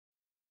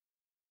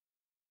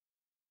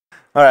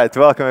All right,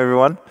 welcome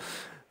everyone.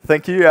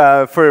 Thank you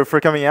for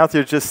coming out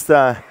here.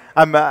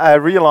 I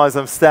realize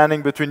I'm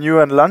standing between you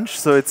and lunch,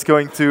 so it's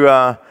going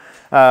to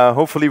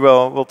hopefully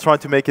we'll try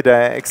to make it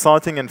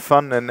exciting and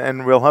fun,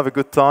 and we'll have a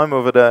good time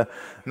over the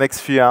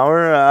next few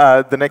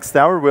hours. The next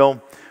hour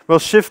we'll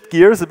shift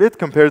gears a bit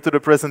compared to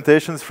the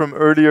presentations from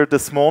earlier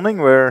this morning,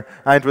 where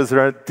it was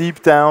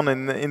deep down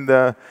in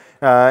the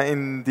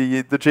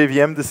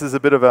JVM. This is a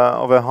bit of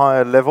a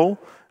higher level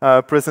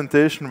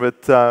presentation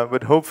with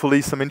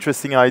hopefully some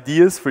interesting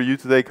ideas for you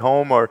to take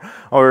home,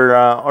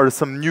 or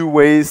some new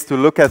ways to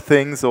look at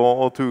things,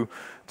 or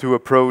to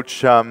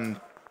approach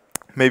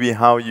maybe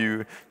how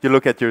you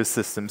look at your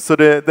system. So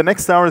the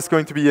next hour is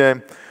going to be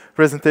a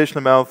presentation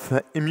about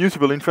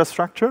immutable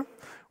infrastructure.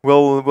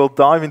 We'll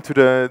dive into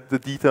the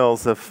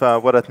details of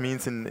what that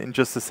means in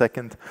just a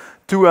second.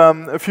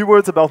 A few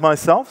words about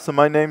myself. So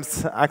my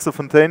name's Axel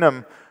Fontaine.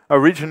 I'm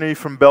originally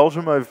from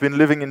Belgium. I've been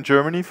living in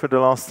Germany for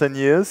the last 10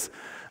 years.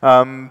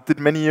 Did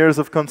many years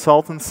of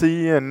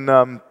consultancy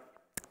and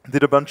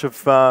did a bunch of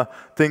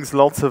things,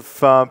 lots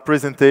of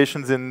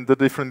presentations in the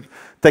different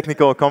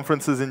technical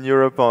conferences in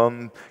Europe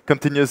on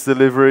continuous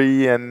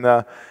delivery, and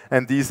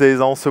these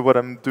days also what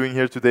I'm doing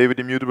here today with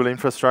immutable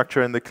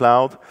infrastructure in the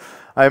cloud.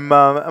 I'm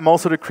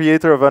also the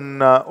creator of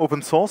an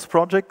open source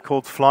project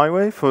called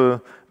Flyway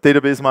for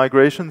database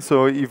migration,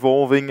 so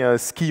evolving a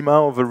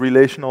schema of a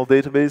relational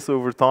database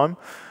over time.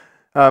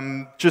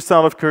 Just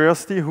out of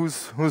curiosity,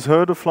 who's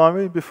heard of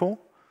Flyway before?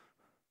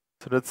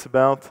 So that's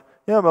about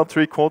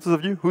 3/4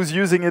 of you. Who's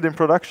using it in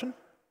production?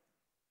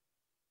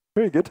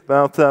 Very good,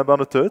 about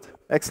a third.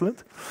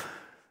 Excellent.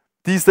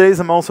 These days,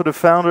 I'm also the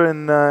founder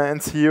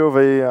and CEO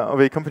of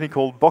a company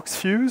called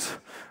BoxFuse.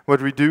 What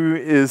we do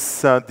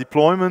is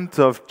deployment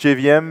of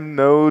JVM,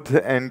 Node,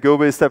 and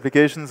Go-based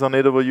applications on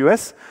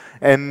AWS.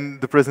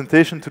 And the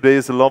presentation today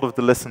is a lot of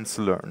the lessons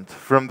learned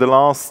from the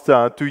last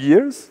 2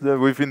 years that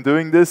we've been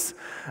doing this.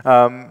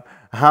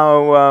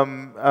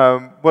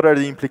 What are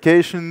the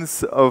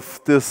implications of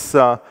this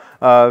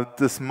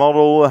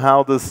model?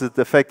 How does it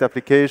affect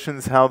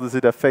applications? How does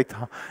it affect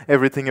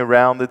everything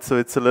around it? So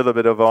it's a little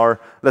bit of our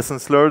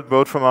lessons learned,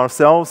 both from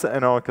ourselves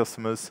and our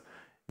customers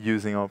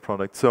using our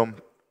product. So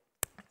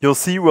you'll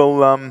see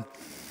we'll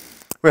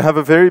have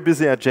a very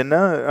busy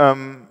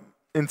agenda.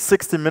 In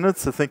 60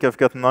 minutes, I think I've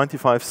got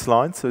 95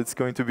 slides, so it's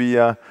going to be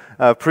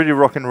pretty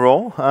rock and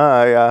roll.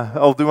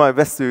 I'll do my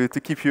best to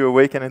keep you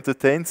awake and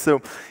entertained.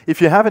 So if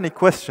you have any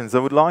questions, I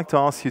would like to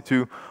ask you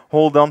to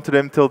hold on to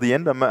them till the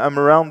end. I'm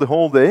around the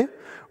whole day.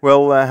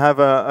 We'll have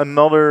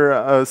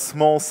another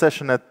small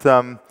session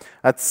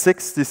at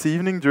 6 this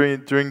evening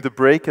during the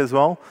break as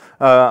well,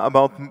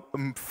 about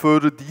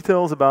further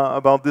details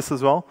about this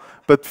as well.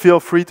 But feel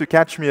free to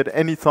catch me at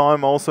any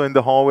time, also in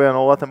the hallway and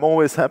all that. I'm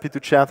always happy to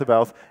chat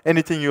about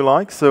anything you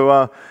like.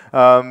 So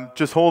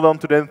just hold on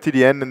to them to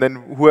the end, and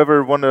then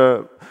whoever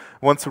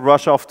wants to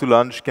rush off to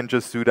lunch can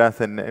just do that,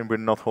 and we're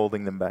not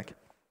holding them back.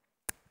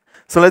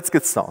 So let's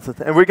get started.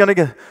 And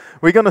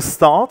we're gonna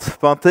start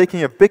by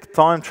taking a big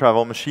time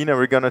travel machine, and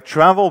we're gonna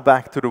travel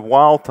back to the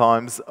wild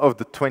times of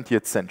the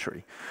 20th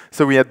century.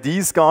 So we had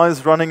these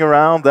guys running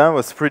around. That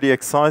was pretty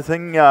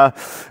exciting.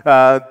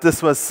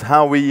 This was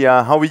how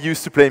we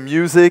used to play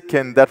music,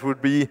 and that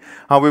would be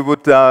how we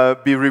would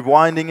be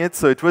rewinding it.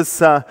 So it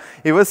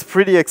was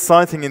pretty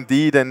exciting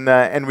indeed.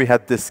 And we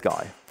had this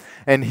guy,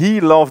 and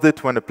he loved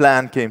it when a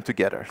plan came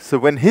together. So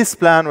when his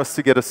plan was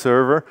to get a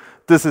server,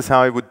 this is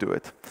how he would do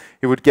it.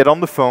 He would get on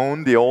the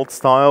phone, the old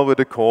style with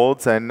the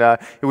cords, and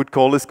he would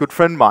call his good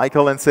friend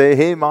Michael and say,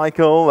 "Hey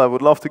Michael, I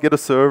would love to get a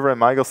server." And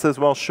Michael says,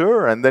 "Well,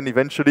 sure." And then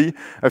eventually,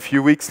 a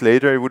few weeks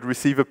later, he would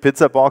receive a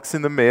pizza box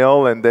in the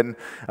mail, and then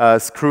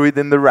screw it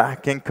in the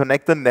rack and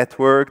connect the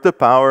network, the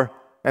power,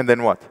 and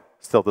then what?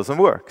 Still doesn't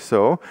work.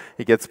 So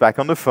he gets back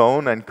on the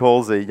phone and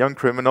calls a young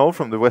criminal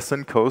from the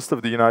western coast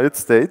of the United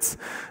States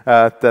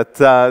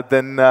that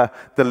then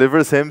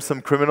delivers him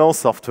some criminal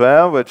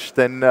software, which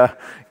then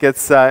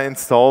gets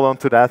installed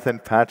onto that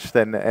and patched,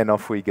 and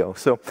off we go.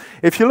 So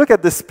if you look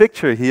at this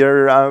picture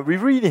here, we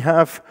really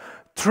have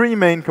 3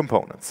 main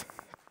components.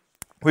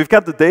 We've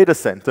got the data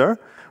center,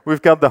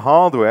 we've got the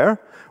hardware,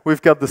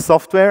 we've got the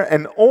software,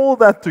 and all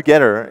that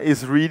together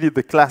is really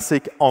the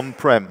classic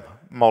on-prem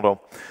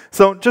model.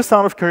 So just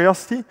out of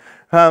curiosity,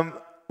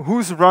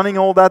 who's running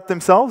all that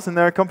themselves in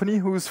their company?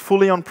 Who's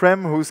fully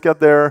on-prem? Who's got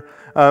their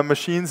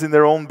machines in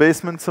their own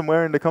basement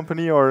somewhere in the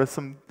company, or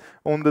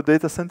own the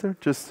data center?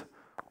 Just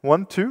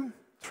 1, 2,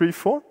 3,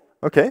 4?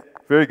 Okay,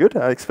 very good.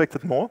 I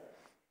expected more.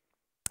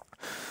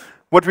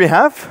 What we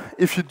have,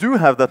 if you do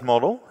have that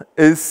model,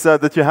 is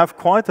that you have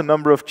quite a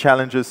number of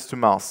challenges to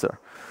master.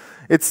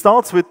 It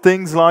starts with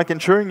things like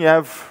ensuring you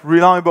have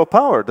reliable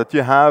power, that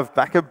you have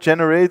backup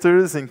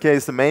generators in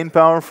case the main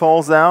power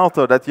falls out,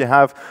 or that you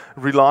have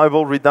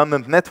reliable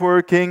redundant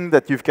networking,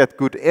 that you've got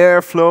good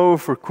airflow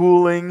for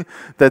cooling,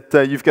 that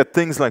you've got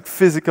things like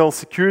physical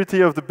security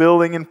of the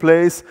building in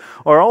place,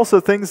 or also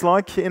things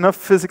like enough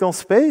physical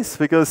space,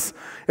 because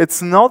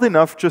it's not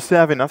enough just to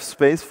have enough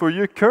space for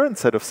your current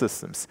set of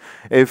systems.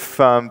 If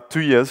 2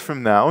 years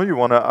from now you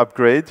want to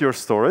upgrade your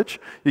storage,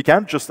 you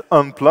can't just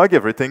unplug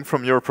everything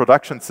from your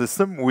production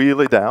system, wheel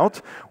it out,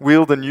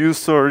 wheel the new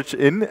storage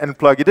in, and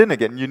plug it in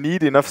again. You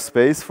need enough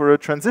space for a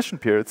transition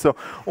period. So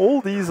all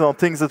these are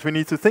things that we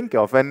need to think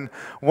of. And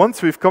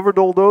once we've covered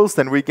all those,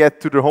 then we get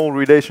to the whole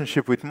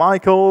relationship with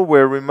Michael,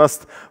 where we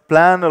must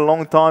plan a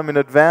long time in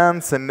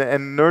advance and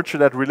nurture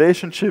that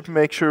relationship,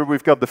 make sure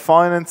we've got the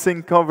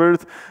financing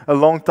covered a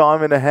long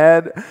time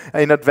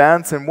in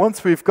advance. And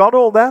once we've got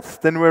all that,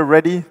 then we're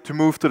ready to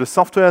move to the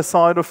software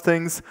side of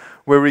things,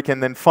 where we can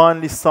then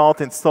finally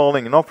start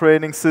installing an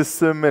operating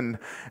system and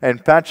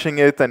patching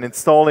it and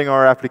installing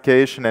our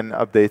application and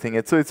updating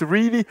it. So it's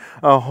really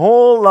a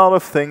whole lot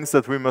of things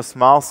that we must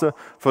master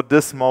for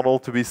this model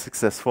to be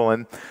successful.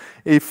 And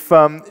if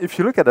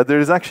you look at it, there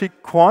is actually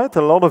quite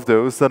a lot of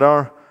those that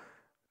are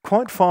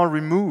quite far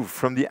removed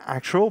from the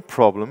actual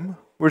problem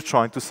we're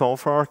trying to solve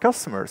for our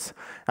customers.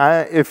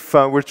 If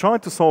we're trying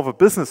to solve a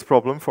business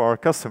problem for our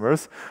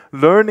customers,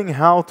 learning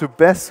how to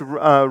best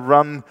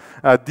run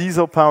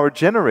diesel-powered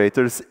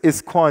generators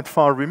is quite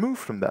far removed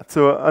from that.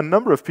 So a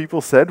number of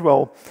people said,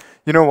 well,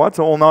 you know what,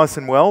 all nice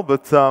and well,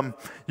 but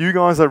you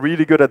guys are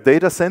really good at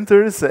data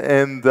centers,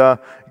 and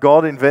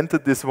God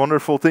invented this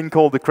wonderful thing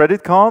called the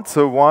credit card,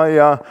 so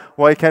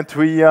why can't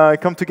we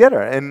come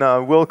together? And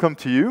we'll come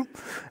to you,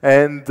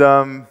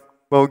 and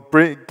well,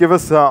 give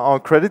us our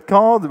credit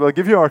card, we'll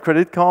give you our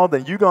credit card,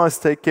 and you guys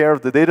take care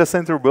of the data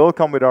center. We'll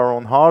come with our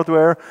own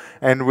hardware,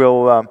 and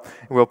we'll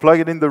plug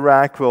it in the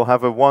rack. We'll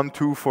have a 1,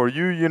 2 for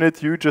you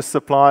unit. You just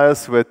supply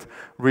us with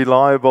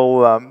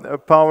reliable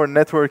power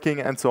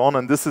networking and so on.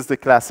 And this is the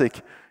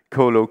classic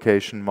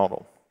co-location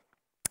model.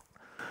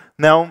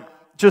 Now,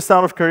 just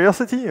out of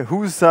curiosity,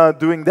 who's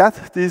doing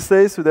that these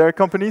days with their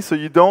company? So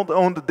you don't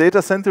own the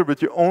data center,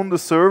 but you own the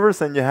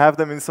servers, and you have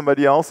them in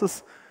somebody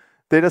else's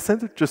data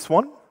center? Just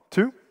 1?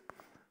 2,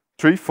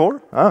 3,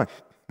 4? Ah,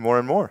 more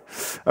and more.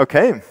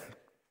 Okay.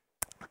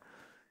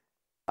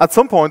 At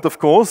some point, of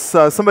course,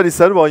 somebody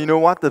said, well, you know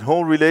what, that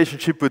whole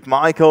relationship with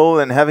Michael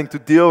and having to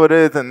deal with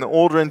it and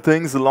ordering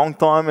things a long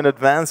time in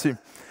advance, you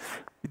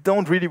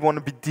don't really want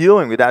to be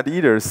dealing with that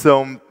either.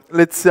 So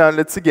let's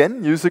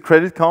again use a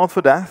credit card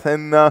for that.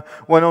 And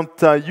why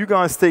don't you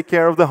guys take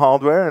care of the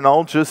hardware, and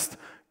I'll just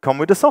come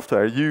with the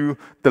software. You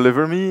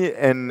deliver me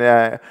an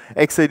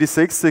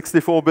x86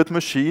 64-bit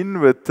machine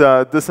with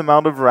this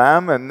amount of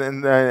RAM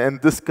and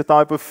this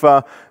type of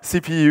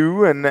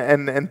CPU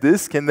and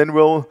disk, and then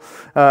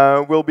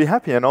we'll be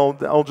happy, and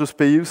I'll just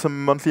pay you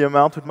some monthly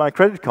amount with my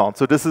credit card.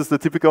 So this is the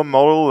typical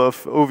model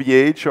of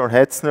OVH or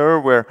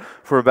Hetzner, where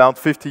for about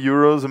 50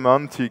 euros a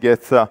month you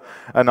get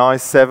an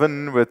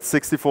i7 with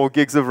 64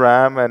 gigs of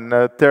RAM and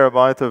a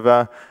terabyte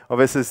of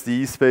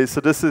SSD space.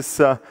 So this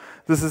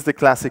is the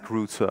classic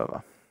root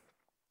server.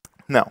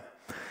 Now,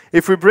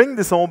 if we bring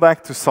this all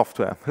back to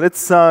software,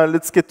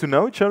 let's get to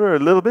know each other a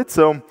little bit.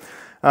 So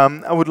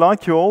I would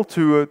like you all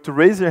to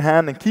raise your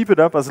hand and keep it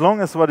up as long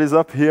as what is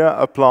up here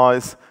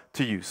applies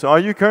to you. So are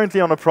you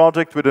currently on a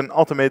project with an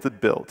automated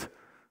build?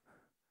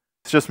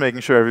 It's just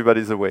making sure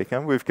everybody's awake.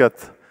 Huh? We've got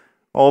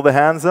all the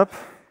hands up.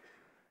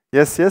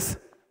 Yes, yes?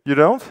 You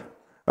don't?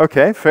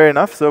 Okay, fair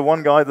enough. So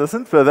one guy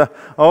doesn't, but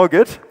all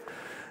good.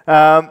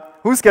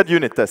 Who's got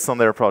unit tests on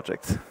their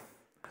project?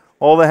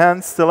 All the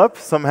hands still up,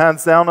 some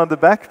hands down on the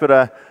back,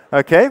 but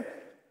okay.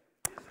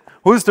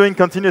 Who's doing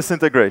continuous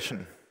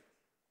integration?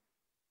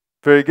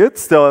 Very good,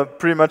 still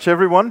pretty much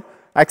everyone.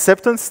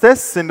 Acceptance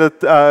tests in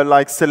the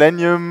like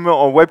Selenium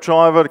or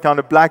WebDriver, the kind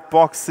of black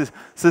box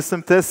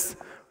system tests,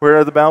 we're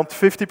at about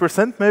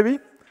 50% maybe.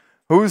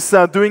 Who's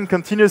doing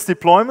continuous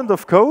deployment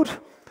of code?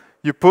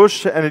 You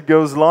push and it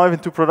goes live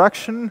into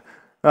production.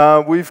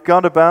 We've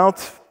got about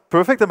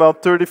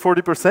 30,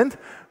 40%.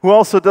 Who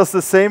also does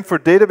the same for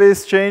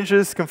database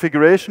changes,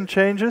 configuration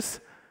changes?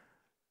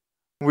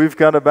 We've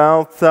got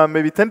about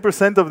maybe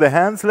 10% of the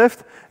hands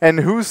left. And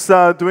who's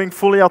doing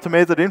fully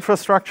automated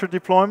infrastructure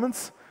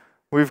deployments?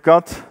 We've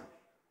got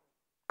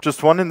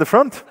just one in the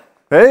front.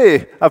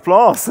 Hey,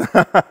 applause.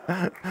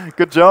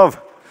 Good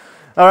job.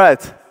 All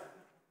right.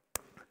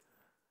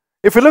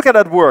 If we look at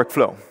that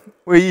workflow,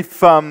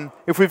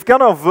 if we've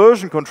got our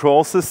version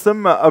control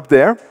system up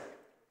there,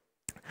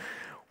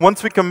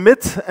 once we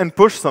commit and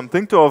push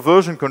something to our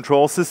version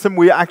control system,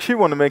 we actually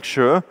want to make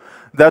sure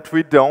that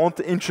we don't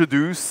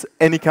introduce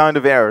any kind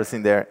of errors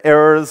in there.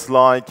 Errors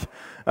like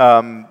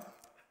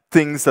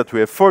things that we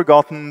have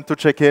forgotten to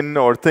check in,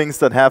 or things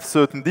that have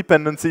certain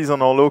dependencies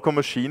on our local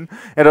machine.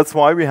 And that's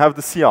why we have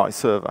the CI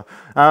server.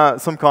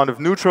 Some kind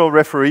of neutral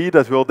referee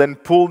that will then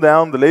pull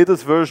down the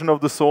latest version of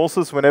the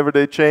sources whenever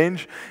they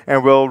change,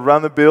 and will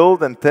run a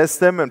build and test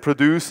them and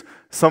produce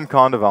some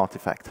kind of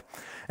artifact.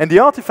 And the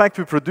artifact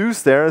we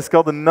produce there has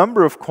got a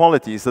number of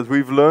qualities that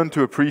we've learned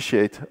to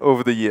appreciate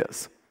over the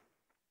years.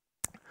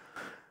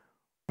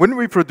 When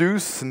we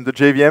produce in the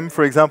JVM,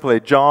 for example, a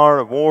jar,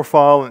 a WAR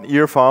file, an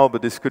EAR file,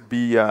 but this could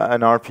be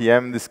an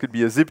RPM, this could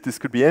be a zip, this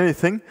could be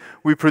anything,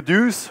 we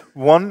produce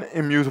one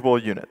immutable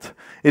unit.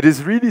 It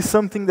is really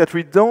something that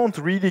we don't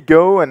really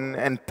go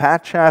and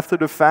patch after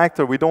the fact,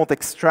 or we don't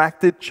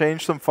extract it,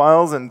 change some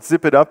files, and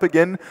zip it up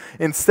again.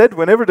 Instead,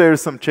 whenever there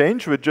is some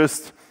change, we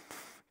just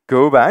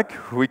go back,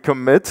 we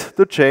commit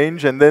the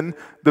change, and then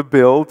the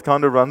build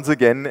kind of runs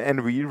again,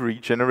 and we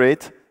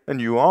regenerate a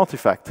new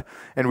artifact.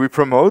 And we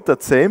promote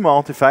that same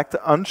artifact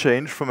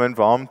unchanged from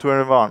environment to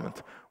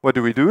environment. Why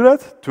do we do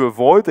that? To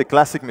avoid the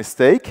classic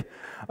mistake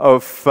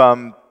of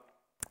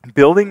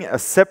building a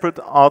separate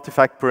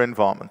artifact per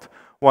environment.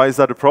 Why is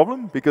that a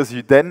problem? Because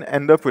you then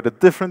end up with a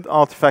different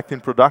artifact in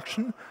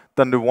production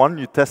than the one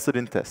you tested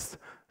in test.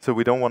 So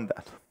we don't want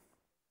that.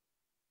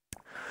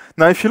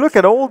 Now, if you look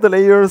at all the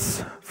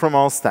layers from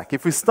our stack,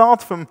 if we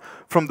start from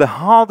the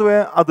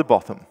hardware at the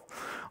bottom,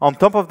 on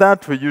top of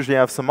that, we usually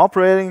have some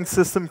operating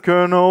system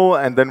kernel,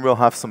 and then we'll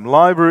have some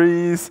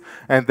libraries,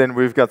 and then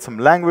we've got some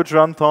language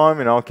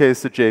runtime, in our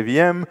case, the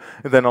JVM,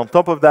 and then on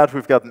top of that,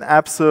 we've got an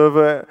app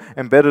server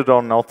embedded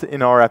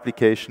in our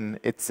application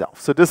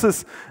itself. So this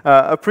is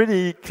a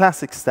pretty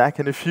classic stack,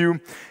 and if you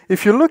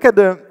look at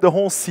the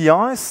whole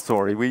CI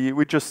story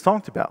we just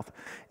talked about,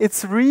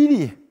 it's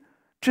really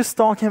just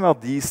talking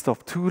about these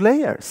top two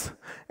layers.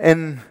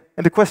 And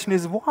the question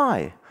is,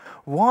 why?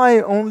 Why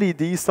only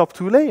these top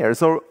two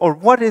layers? Or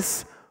what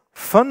is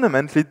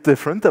fundamentally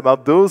different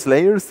about those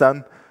layers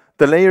than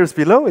the layers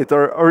below it?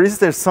 Or is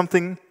there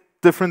something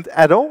different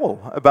at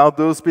all about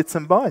those bits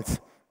and bytes?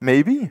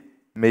 Maybe,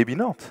 maybe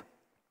not.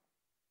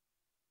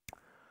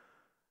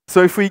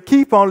 So if we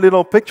keep our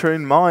little picture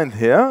in mind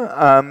here,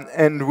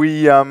 and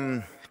we've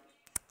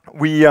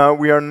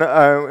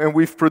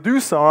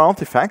produced our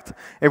artifact,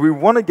 and we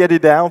want to get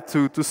it out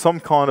to some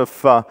kind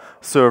of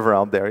server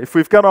out there. If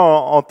we've got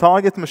our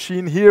target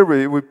machine here,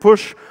 we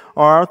push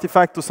our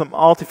artifact to some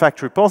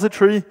artifact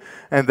repository,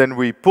 and then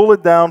we pull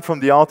it down from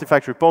the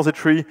artifact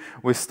repository,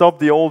 we stop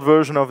the old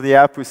version of the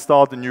app, we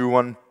start a new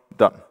one,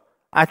 done.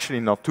 Actually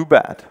not too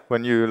bad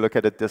when you look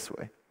at it this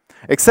way.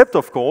 Except,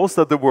 of course,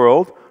 that the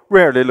world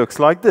rarely looks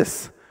like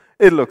this.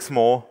 It looks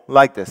more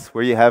like this,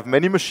 where you have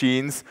many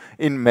machines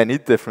in many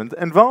different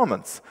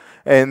environments.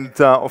 And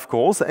of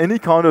course, any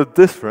kind of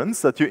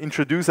difference that you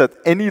introduce at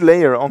any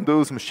layer on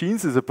those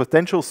machines is a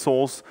potential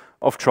source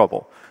of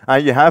trouble.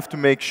 And you have to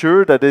make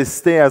sure that they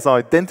stay as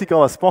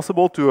identical as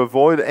possible to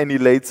avoid any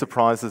late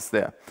surprises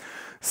there.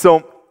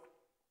 So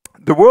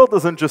the world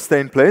doesn't just stay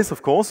in place,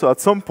 of course. So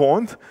at some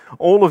point,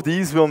 all of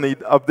these will need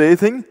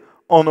updating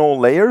on all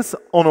layers,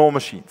 on all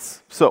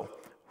machines. So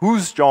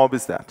whose job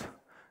is that?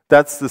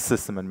 That's the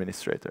system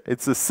administrator.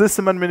 It's the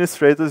system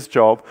administrator's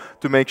job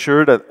to make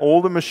sure that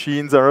all the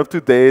machines are up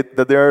to date,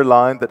 that they're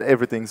aligned, that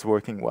everything's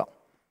working well.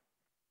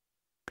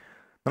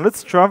 Now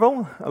let's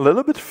travel a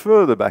little bit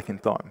further back in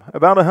time,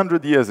 about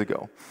 100 years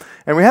ago.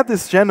 And we had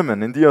this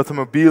gentleman in the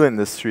automobile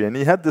industry, and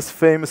he had this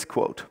famous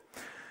quote.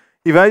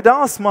 If I'd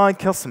asked my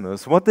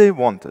customers what they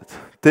wanted,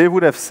 they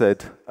would have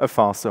said a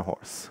faster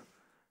horse.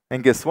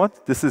 And guess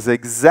what? This is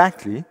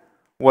exactly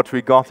what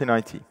we got in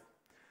IT.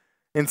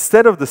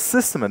 Instead of the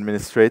system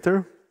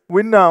administrator,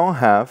 we now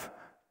have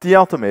the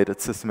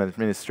automated system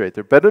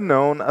administrator, better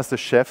known as the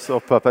chefs or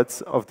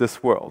puppets of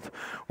this world,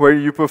 where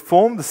you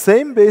perform the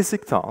same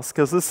basic task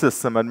as the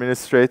system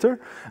administrator,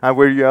 and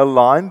where you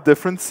align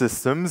different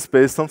systems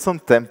based on some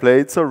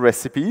templates or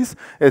recipes.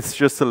 It's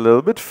just a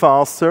little bit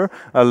faster,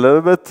 a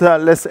little bit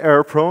less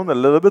error-prone, a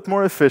little bit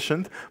more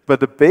efficient, but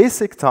the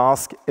basic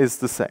task is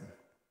the same.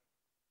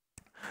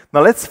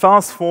 Now let's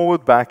fast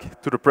forward back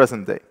to the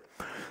present day.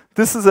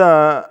 This is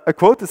a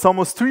quote. It's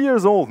almost 2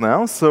 years old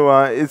now, so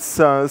it's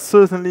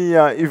certainly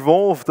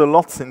evolved a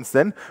lot since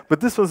then. But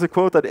this was a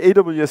quote at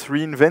AWS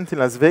reInvent in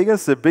Las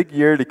Vegas, a big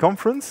yearly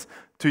conference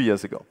 2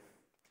 years ago.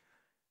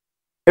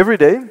 Every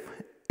day,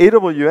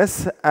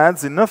 AWS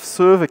adds enough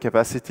server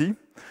capacity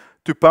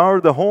to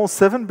power the whole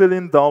 $7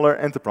 billion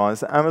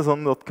enterprise.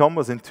 Amazon.com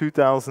was in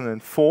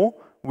 2004,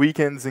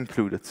 weekends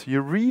included. So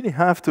you really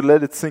have to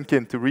let it sink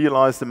in to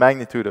realize the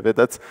magnitude of it.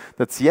 That's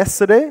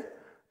yesterday,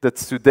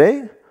 that's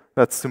today,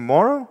 that's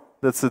tomorrow,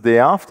 that's the day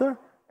after,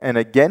 and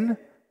again,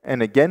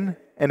 and again,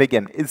 and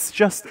again. It's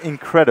just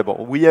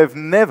incredible. We have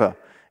never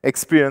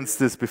experienced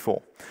this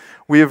before.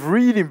 We have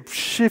really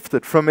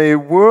shifted from a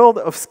world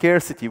of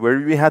scarcity, where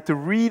we had to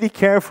really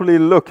carefully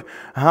look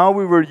how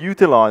we were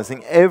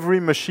utilizing every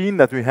machine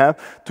that we have,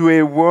 to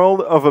a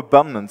world of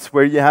abundance,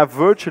 where you have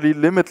virtually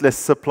limitless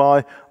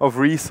supply of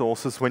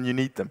resources when you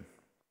need them.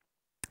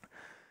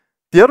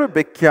 The other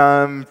big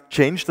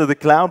change that the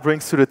cloud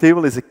brings to the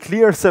table is a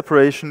clear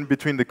separation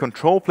between the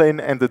control plane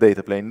and the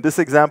data plane. In this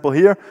example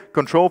here,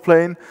 control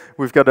plane,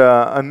 we've got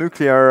a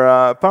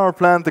nuclear power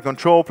plant. The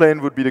control plane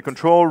would be the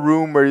control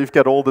room where you've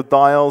got all the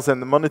dials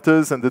and the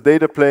monitors, and the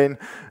data plane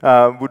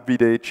would be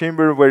the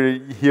chamber where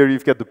here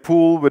you've got the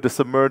pool with the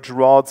submerged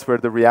rods where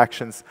the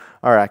reactions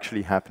are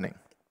actually happening.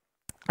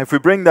 If we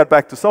bring that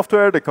back to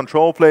software, the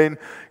control plane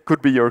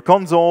could be your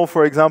console,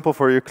 for example,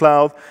 for your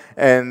cloud,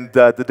 and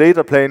the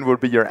data plane will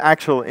be your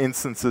actual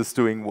instances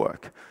doing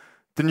work.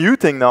 The new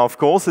thing now, of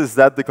course, is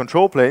that the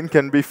control plane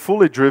can be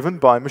fully driven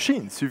by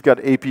machines. You've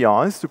got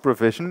APIs to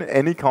provision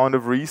any kind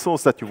of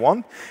resource that you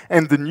want.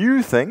 And the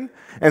new thing,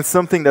 and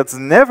something that's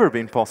never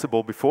been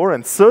possible before,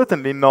 and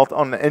certainly not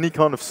on any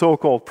kind of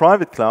so-called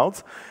private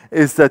clouds,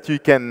 is that you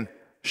can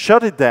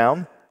shut it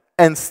down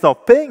and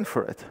stop paying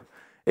for it.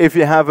 If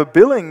you have a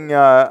billing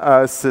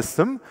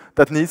system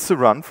that needs to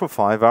run for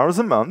 5 hours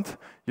a month,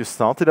 you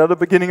start it at the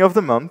beginning of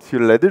the month, you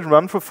let it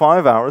run for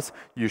 5 hours,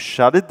 you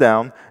shut it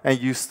down, and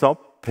you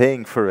stop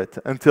paying for it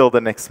until the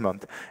next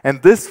month.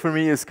 And this, for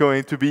me, is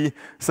going to be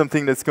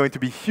something that's going to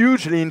be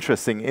hugely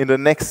interesting in the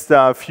next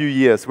few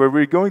years, where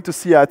we're going to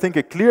see, I think,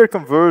 a clear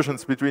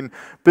convergence between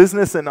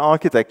business and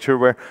architecture,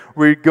 where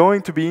we're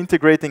going to be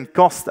integrating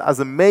cost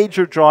as a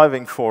major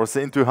driving force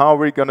into how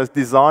we're going to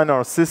design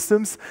our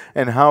systems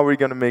and how we're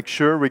going to make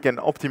sure we can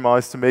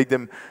optimize to make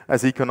them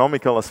as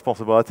economical as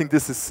possible. I think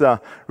this is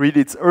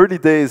really, it's early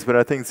days, but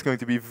I think it's going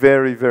to be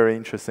very, very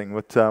interesting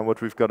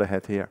what we've got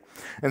ahead here.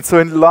 And so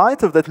in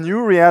light of that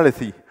new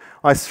reality,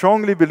 I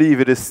strongly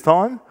believe it is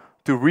time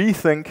to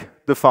rethink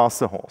the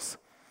faster horse.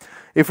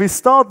 If we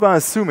start by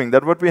assuming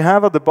that what we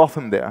have at the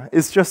bottom there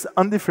is just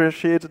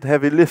undifferentiated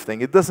heavy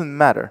lifting, it doesn't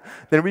matter,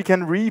 then we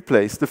can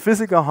replace the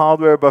physical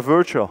hardware by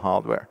virtual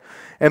hardware.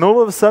 And all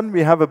of a sudden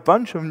we have a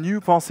bunch of new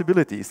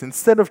possibilities.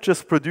 Instead of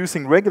just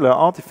producing regular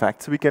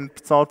artifacts, we can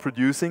start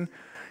producing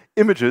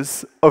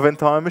images of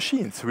entire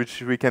machines,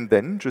 which we can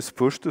then just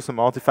push to some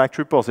artifact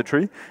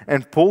repository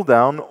and pull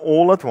down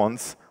all at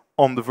once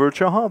on the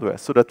virtual hardware,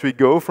 so that we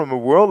go from a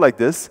world like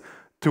this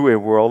to a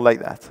world like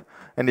that.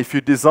 And if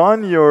you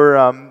design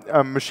your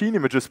machine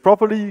images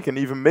properly, you can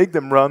even make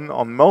them run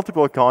on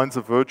multiple kinds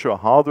of virtual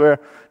hardware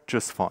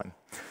just fine.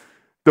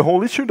 The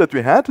whole issue that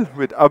we had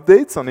with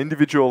updates on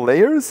individual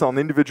layers, on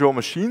individual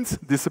machines,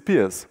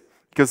 disappears,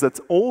 because that's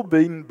all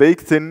been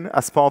baked in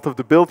as part of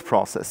the build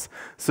process,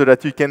 so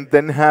that you can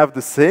then have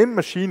the same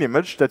machine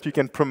image that you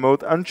can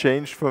promote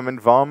unchanged from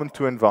environment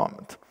to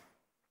environment.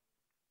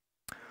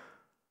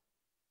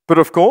 But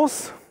of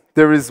course,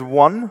 there is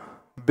one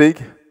big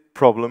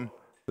problem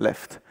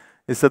left.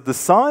 Is that the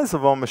size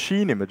of our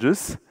machine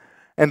images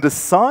and the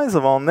size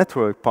of our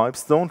network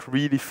pipes don't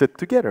really fit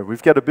together.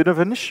 We've got a bit of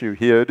an issue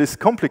here. It is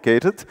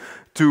complicated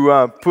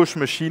to push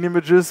machine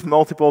images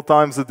multiple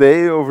times a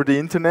day over the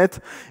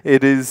internet.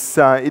 It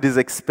is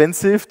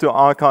expensive to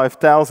archive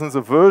thousands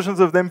of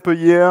versions of them per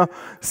year.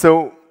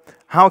 So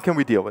how can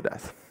we deal with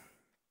that?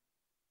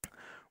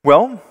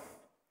 Well,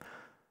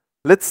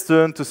 let's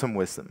turn to some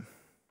wisdom.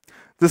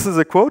 This is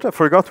a quote. I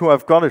forgot who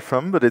I've got it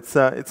from, but it's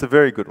a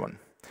very good one.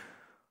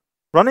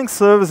 Running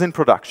servers in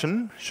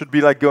production should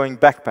be like going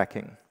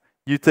backpacking.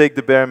 You take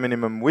the bare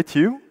minimum with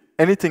you.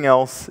 Anything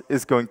else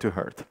is going to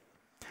hurt.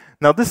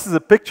 Now, this is a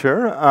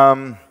picture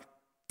I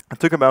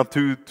took about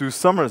two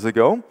summers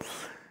ago.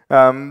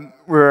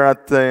 We're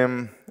at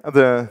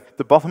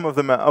the bottom of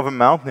a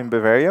mountain in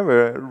Bavaria.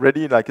 We're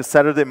ready, like a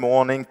Saturday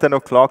morning, 10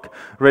 o'clock,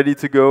 ready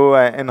to go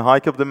and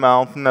hike up the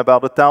mountain,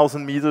 about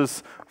 1,000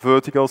 meters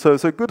vertical. So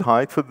it's a good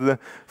hike for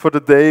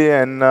the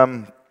day. And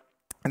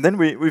then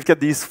we've got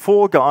these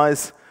 4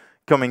 guys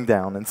coming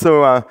down. And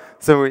so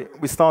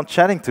we start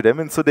chatting to them.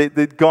 And so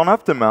they'd gone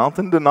up the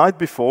mountain the night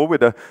before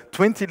with a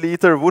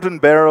 20-liter wooden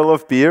barrel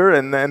of beer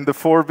and the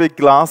 4 big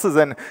glasses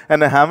and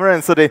a hammer.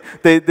 And so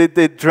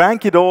they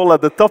drank it all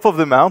at the top of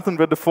the mountain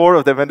with the 4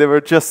 of them, and they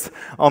were just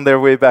on their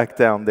way back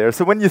down there.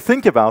 So when you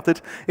think about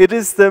it, it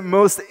is the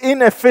most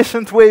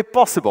inefficient way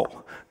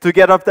possible to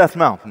get up that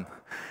mountain.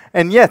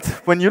 And yet,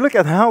 when you look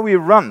at how we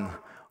run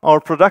our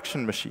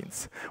production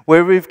machines,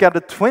 where we've got a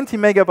 20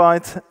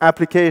 megabyte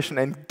application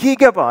and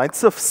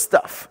gigabytes of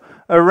stuff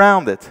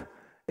around it,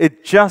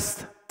 it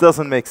just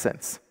doesn't make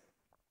sense.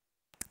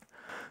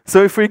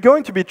 So if we're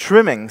going to be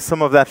trimming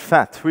some of that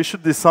fat, we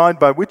should decide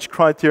by which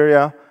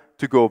criteria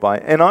to go by.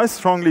 And I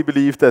strongly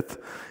believe that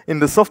in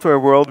the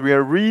software world, we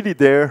are really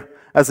there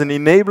as an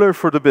enabler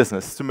for the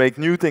business to make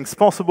new things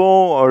possible,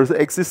 or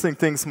existing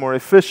things more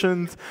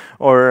efficient,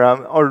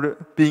 or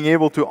being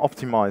able to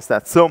optimize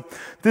that. So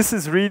this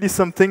is really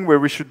something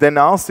where we should then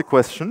ask the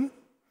question,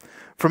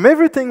 from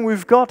everything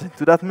we've got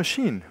into that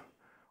machine,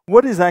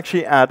 what is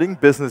actually adding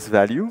business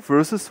value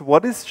versus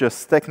what is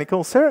just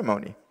technical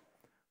ceremony?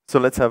 So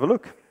let's have a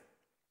look.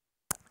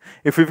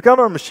 If we've got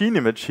our machine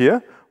image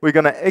here, we're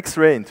going to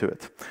X-ray into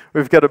it.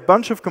 We've got a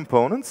bunch of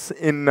components.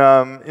 In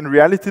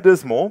reality,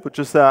 there's more, but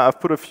just I've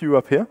put a few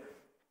up here.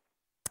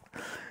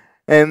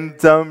 And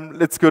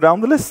let's go down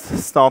the list.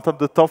 Start at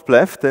the top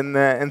left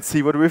and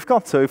see what we've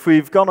got. So if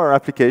we've got our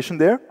application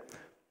there,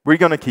 we're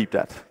going to keep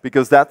that,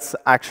 because that's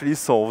actually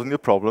solving the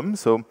problem,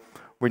 so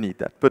we need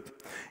that. But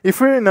if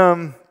we're in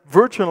a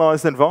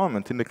virtualized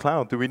environment in the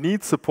cloud, do we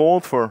need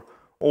support for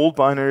old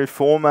binary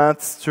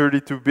formats,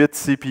 32-bit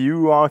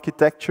CPU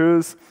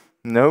architectures?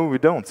 No, we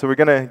don't. So we're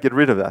going to get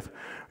rid of that.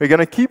 We're going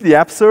to keep the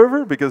app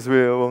server, because we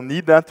will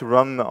need that to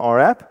run our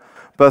app.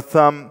 But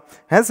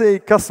has a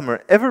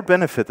customer ever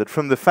benefited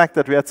from the fact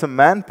that we had some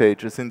man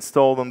pages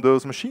installed on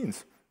those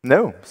machines?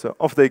 No, so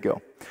off they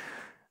go.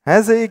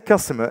 Has a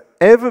customer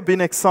ever been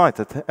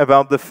excited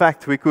about the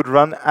fact we could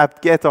run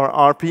apt-get or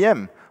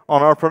RPM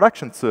on our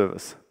production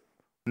service?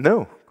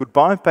 No,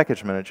 goodbye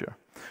package manager.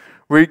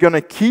 We're going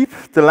to keep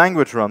the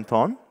language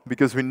runtime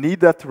because we need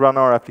that to run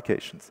our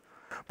applications.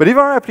 But if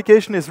our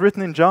application is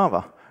written in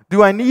Java,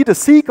 do I need a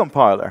C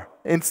compiler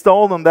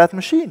installed on that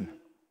machine?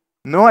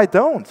 No, I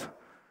don't.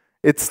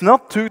 It's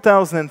not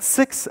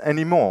 2006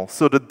 anymore.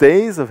 So the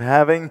days of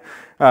having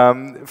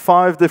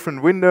 5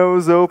 different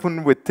windows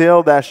open with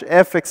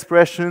tail-f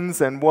expressions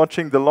and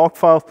watching the log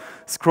file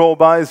scroll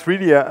by is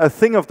really a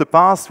thing of the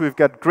past. We've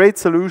got great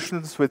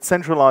solutions with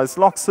centralized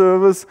log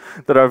servers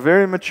that are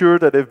very mature,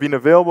 that have been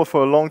available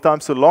for a long time,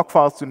 so log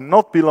files do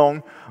not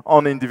belong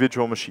on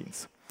individual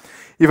machines.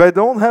 If I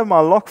don't have my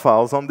log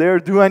files on there,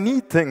 do I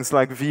need things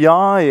like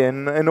VI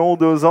and all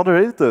those other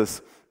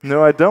editors?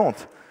 No, I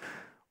don't.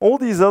 All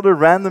these other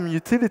random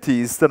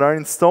utilities that are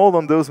installed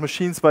on those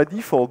machines by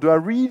default, do I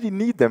really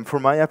need them for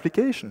my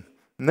application?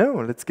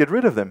 No, let's get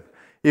rid of them.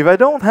 If I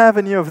don't have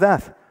any of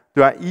that,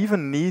 do I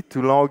even need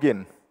to log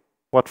in?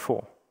 What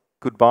for?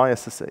 Goodbye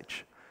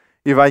SSH.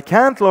 If I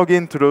can't log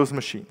into those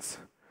machines,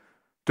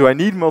 do I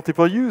need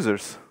multiple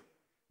users?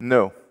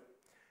 No.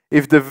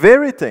 If the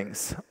very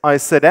things I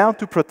set out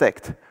to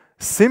protect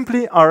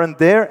simply aren't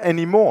there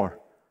anymore,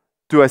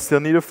 do I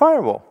still need a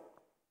firewall?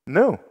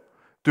 No.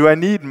 Do I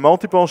need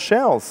multiple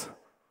shells?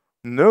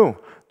 No.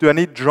 Do I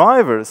need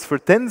drivers for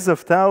tens of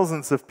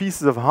thousands of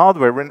pieces of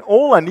hardware when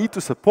all I need to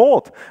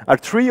support are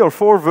 3 or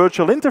 4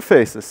 virtual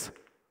interfaces?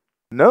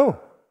 No.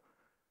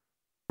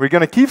 We're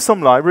going to keep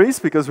some libraries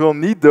because we'll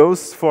need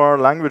those for our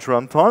language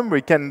runtime.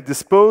 We can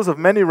dispose of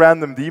many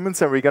random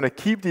daemons, and we're going to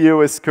keep the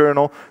OS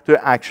kernel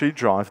to actually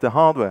drive the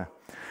hardware.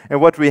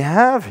 And what we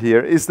have here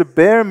is the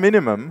bare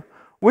minimum,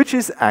 which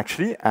is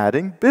actually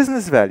adding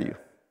business value.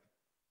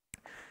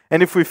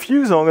 And if we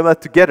fuse all of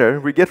that together,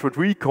 we get what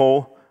we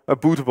call a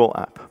bootable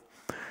app.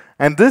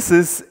 And this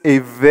is a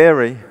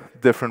very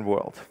different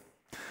world.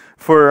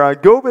 For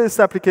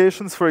Go-based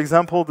applications, for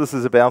example, this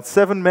is about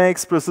 7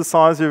 megs plus the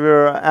size of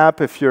your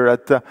app. If you're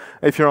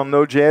on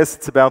Node.js,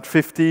 it's about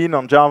 15.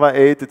 On Java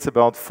 8, it's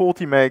about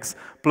 40 megs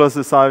plus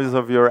the size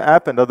of your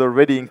app, and that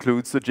already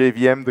includes the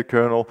JVM, the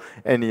kernel,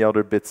 any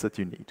other bits that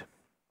you need.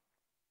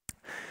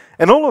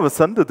 And all of a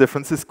sudden, the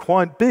difference is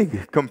quite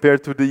big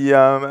compared to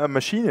the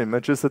machine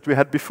images that we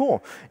had before.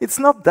 It's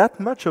not that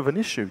much of an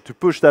issue to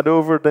push that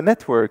over the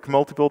network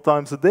multiple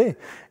times a day.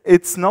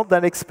 It's not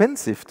that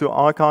expensive to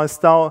archive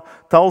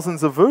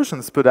thousands of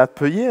versions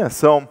per year.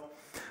 So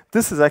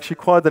this is actually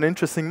quite an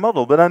interesting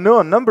model. But I know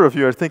a number of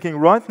you are thinking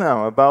right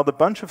now about a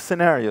bunch of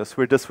scenarios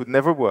where this would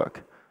never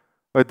work.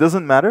 But it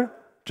doesn't matter.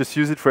 Just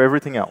use it for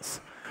everything else.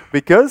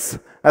 Because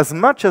as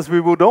much as we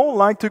would all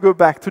like to go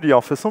back to the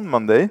office on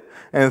Monday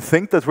and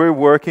think that we're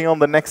working on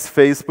the next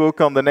Facebook,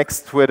 on the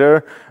next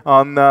Twitter,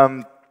 on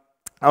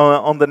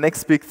the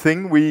next big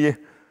thing, we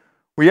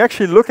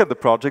actually look at the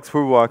projects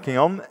we're working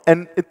on,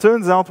 and it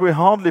turns out we're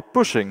hardly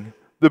pushing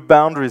the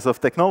boundaries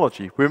of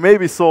technology. We may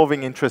be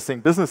solving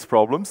interesting business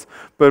problems,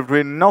 but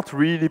we're not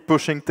really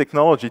pushing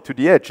technology to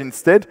the edge.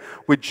 Instead,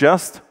 we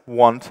just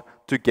want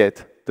to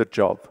get the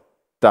job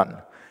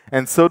done.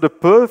 And so the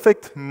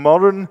perfect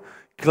modern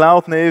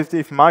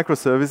cloud-native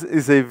microservice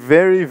is a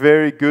very,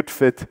 very good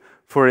fit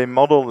for a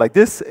model like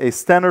this, a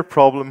standard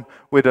problem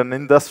with an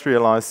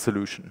industrialized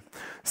solution.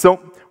 So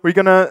we're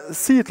going to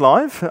see it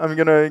live. I'm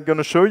going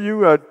to show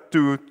you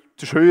to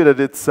show you that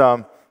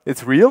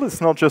it's real.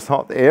 It's not just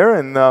hot air.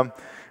 And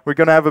we're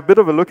going to have a bit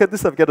of a look at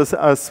this. I've got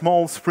a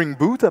small Spring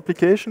Boot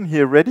application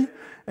here ready.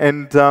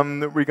 And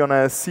we're going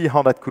to see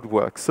how that could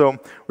work. So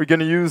we're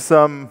going to use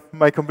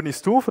my company's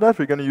tool for that.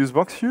 We're going to use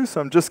BoxView. So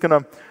I'm just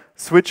going to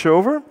switch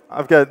over.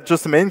 I've got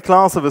just the main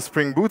class of a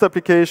Spring Boot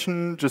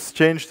application. Just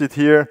changed it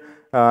here.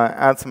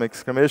 Add some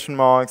exclamation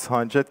marks,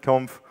 hide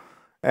jetconf.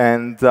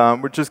 And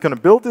we're just going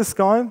to build this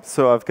guy.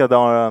 So I've got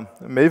our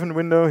Maven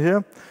window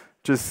here.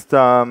 Just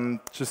going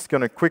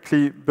to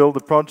quickly build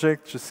the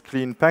project. Just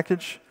clean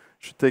package.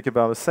 Should take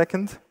about a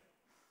second.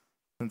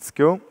 Let's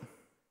go.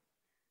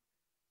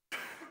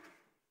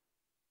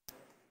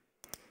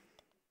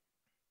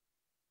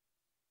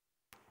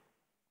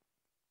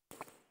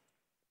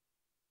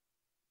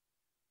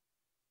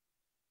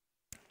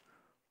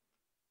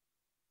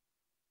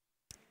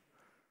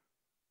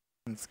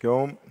 Let's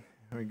go. Here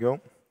we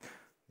go.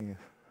 I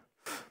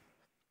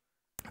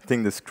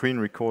think the screen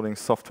recording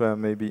software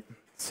may be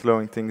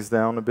slowing things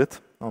down a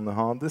bit on the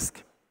hard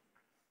disk.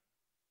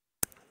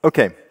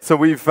 Okay, so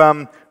we've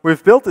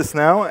built this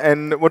now,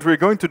 and what we're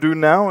going to do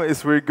now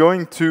is we're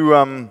going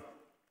to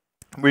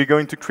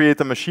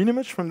create a machine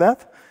image from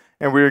that,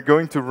 and we're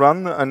going to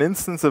run an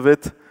instance of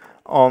it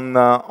on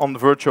the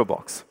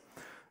VirtualBox.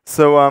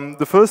 So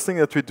the first thing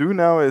that we do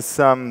now is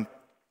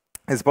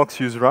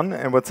BoxViews run,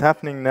 and what's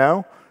happening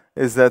now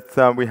is that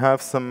we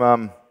have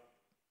some,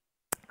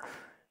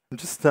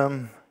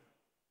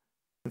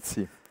 let's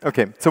see,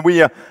 Okay, so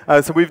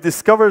we've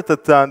discovered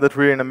that that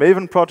we're in a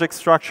Maven project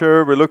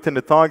structure. We looked in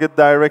the target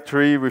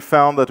directory. We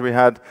found that we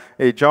had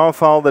a jar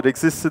file that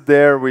existed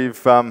there. We've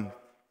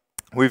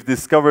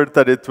discovered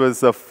that it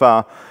was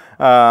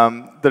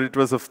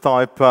of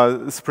type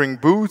Spring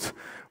Boot.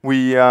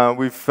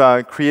 We've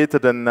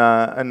created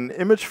an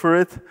image for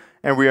it,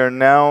 and we are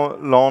now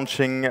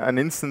launching an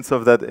instance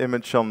of that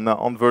image on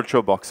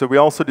VirtualBox. So we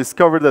also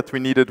discovered that we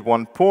needed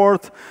one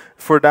port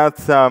for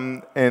that,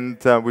 and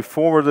we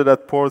forwarded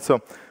that port. So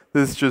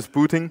this is just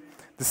booting.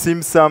 This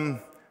seems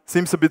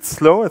a bit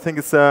slow. I think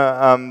it's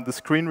the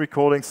screen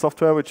recording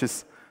software which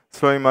is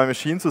slowing my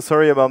machine. So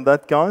sorry about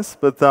that, guys.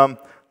 But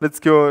let's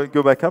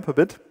go back up a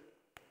bit.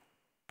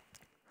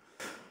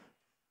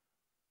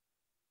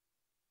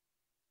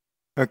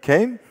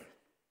 Okay.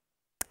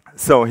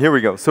 So here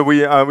we go. So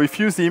we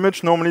fuse the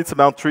image. Normally it's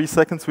about 3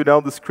 seconds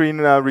without the screen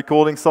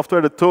recording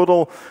software. The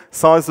total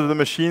size of the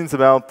machine is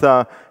about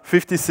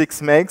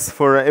 56 megs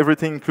for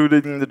everything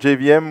included in the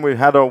JVM. We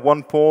had our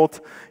one port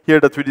here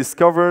that we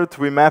discovered.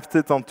 We mapped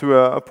it onto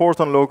a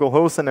port on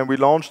localhost, and then we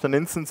launched an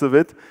instance of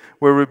it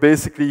where we're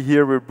basically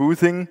here we're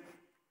booting,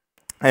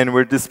 and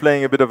we're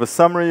displaying a bit of a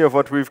summary of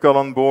what we've got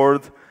on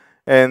board.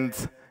 And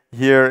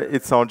here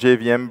it's our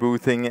JVM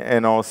booting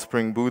and our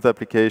Spring Boot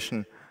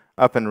application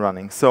up and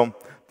running. So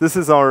this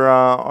is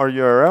our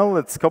URL.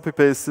 Let's copy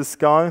paste this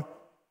guy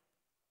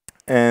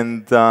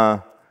and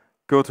go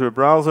to the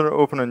browser,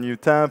 open a new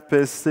tab,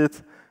 paste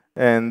it,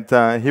 and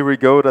here we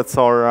go. That's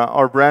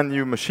our brand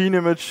new machine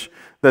image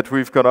that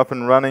we've got up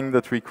and running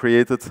that we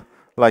created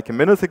like a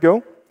minute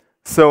ago.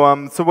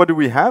 So so what do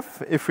we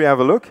have? If we have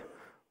a look,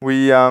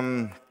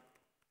 we're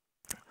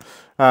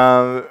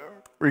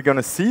going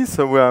to see.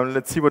 So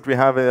let's see what we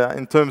have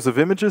in terms of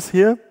images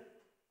here.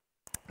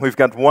 We've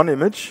got one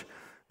image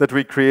that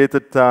we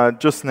created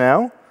just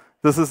now.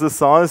 This is the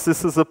size,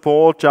 this is the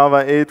port,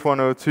 Java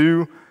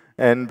 8.102,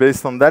 and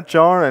based on that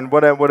jar, and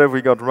what have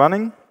we got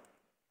running?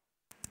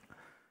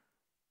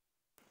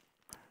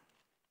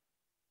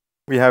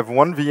 We have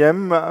one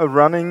VM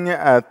running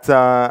at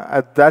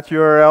that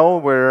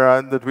URL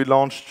where that we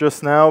launched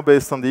just now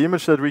based on the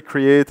image that we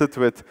created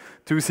with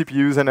 2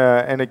 CPUs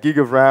and a gig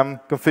of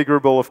RAM,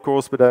 configurable of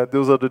course, but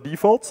those are the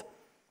defaults.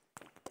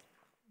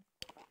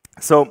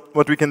 So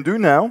what we can do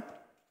now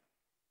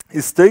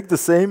is take the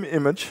same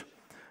image,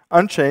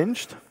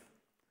 unchanged,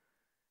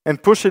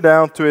 and push it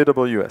out to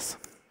AWS.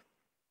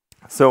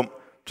 So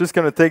just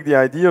going to take the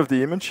ID of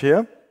the image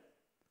here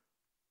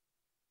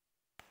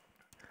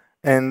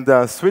and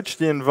switch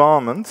the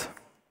environment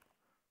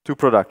to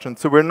production.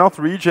 So we're not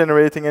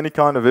regenerating any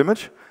kind of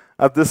image.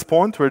 At this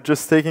point, we're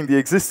just taking the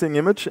existing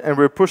image and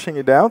we're pushing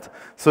it out.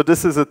 So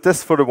this is a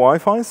test for the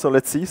Wi-Fi. So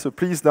let's see. So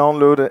please don't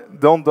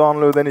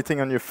download anything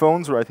on your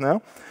phones right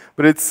now.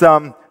 But it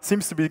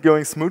seems to be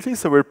going smoothly.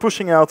 So we're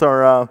pushing out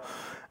our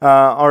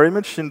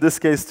image, in this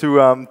case to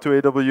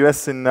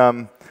AWS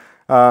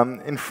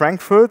in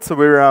Frankfurt. So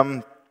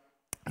we're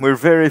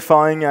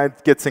verifying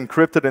it gets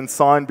encrypted and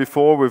signed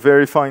before. We're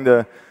verifying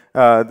the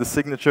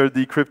signature,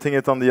 decrypting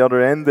it on the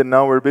other end, and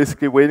now we're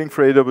basically waiting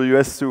for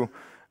AWS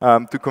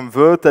to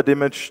convert that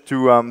image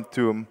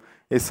to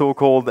a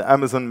so-called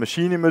Amazon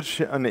machine image,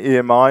 an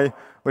AMI,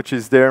 which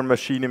is their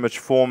machine image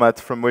format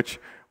from which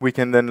we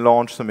can then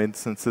launch some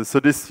instances. So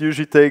this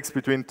usually takes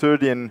between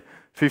 30 and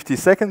 50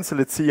 seconds. So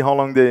let's see how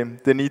long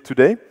they need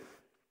today.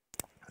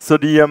 So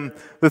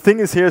the thing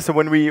is here. So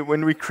when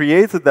we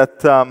created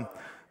that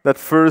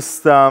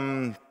first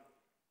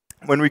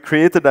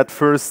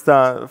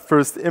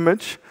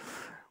image,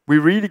 we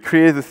really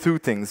created 2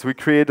 things. We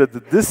created the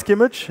disk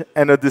image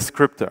and a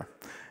descriptor.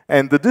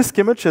 And the disk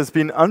image has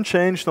been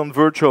unchanged on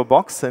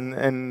VirtualBox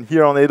and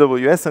here on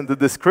AWS, and the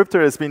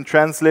descriptor has been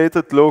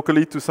translated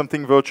locally to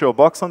something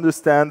VirtualBox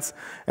understands,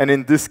 and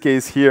in this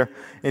case here,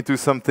 into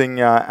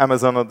something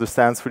Amazon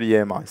understands for the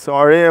AMI. So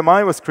our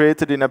AMI was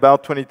created in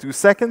about 22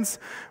 seconds.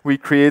 We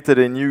created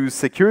a new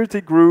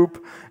security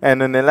group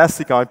and an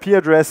elastic IP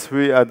address.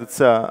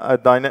 That's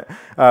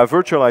a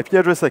virtual IP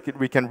address like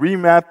we can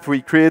remap.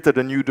 We created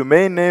a new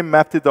domain name,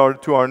 mapped it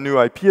to our new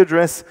IP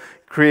address,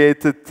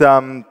 created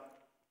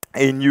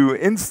a new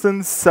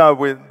instance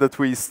that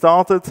we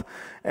started,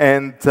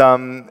 and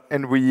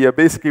we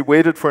basically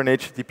waited for an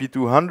HTTP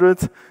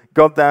 200,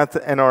 got that,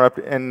 and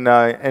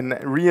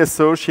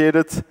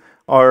reassociated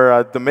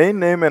our domain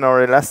name and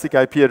our elastic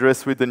IP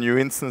address with the new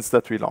instance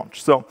that we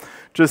launched. So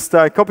just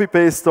copy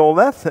paste all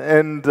that,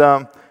 and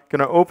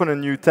gonna open a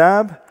new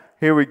tab.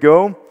 Here we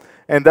go.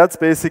 And that's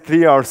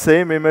basically our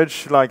same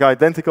image, like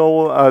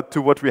identical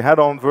to what we had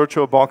on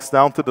VirtualBox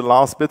down to the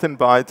last bit and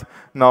byte,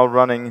 now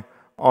running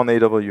on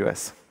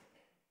AWS.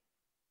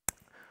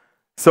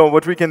 So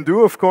what we can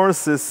do, of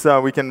course, is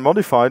we can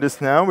modify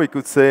this now. We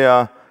could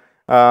say,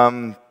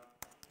 jetconf,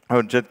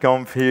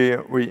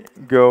 here we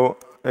go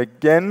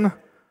again,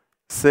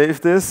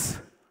 save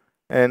this,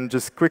 and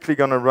just quickly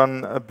gonna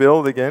run a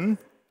build again.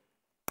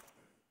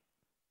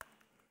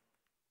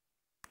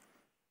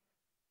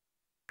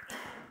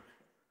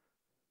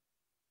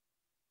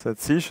 So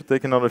let's see, should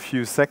take another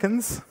few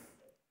seconds.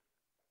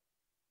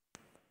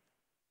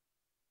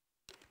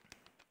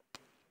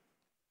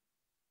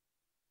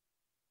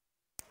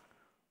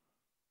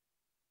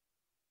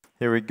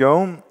 Here we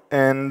go.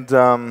 And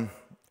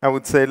I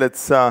would say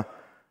let's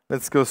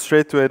go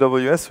straight to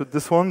AWS with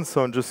this one.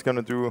 So I'm just going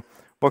to do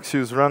box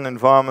use run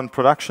environment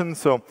production.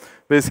 So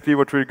basically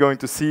what we're going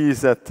to see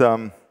is that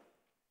the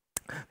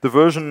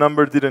version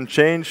number didn't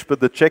change, but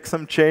the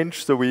checksum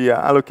changed. So we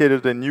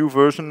allocated a new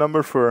version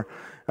number for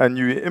a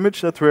new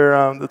image that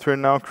we're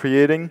now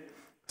creating.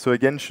 So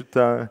again, should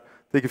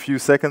take a few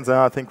seconds.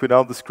 I think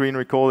without the screen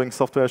recording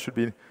software, should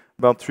be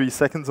about 3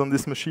 seconds on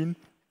this machine.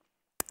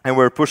 And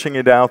we're pushing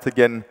it out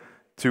again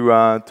to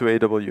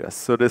AWS.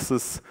 So this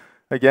is,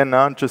 again,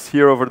 just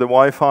here over the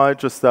Wi-Fi,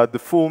 just the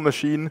full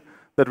machine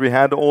that we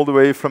had all the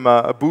way from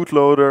a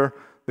bootloader,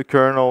 the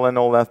kernel, and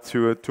all that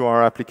to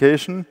our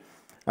application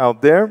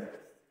out there.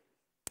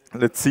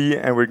 Let's see,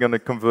 and we're going to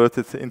convert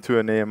it into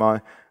an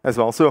AMI as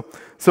well. So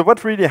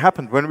what really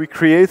happened when we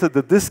created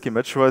the disk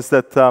image was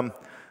that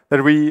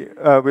we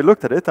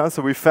looked at it.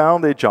 So we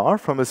found a jar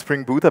from a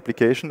Spring Boot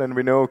application, and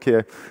we know,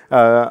 okay,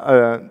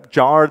 a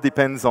jar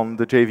depends on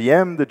the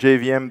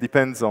JVM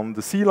depends on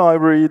the C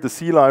library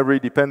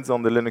depends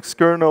on the Linux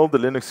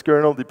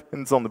kernel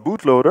depends on the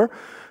bootloader.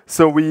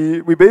 So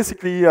we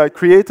basically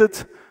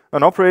created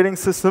an operating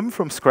system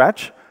from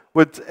scratch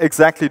with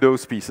exactly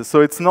those pieces.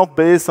 So it's not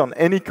based on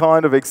any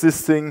kind of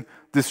existing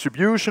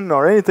distribution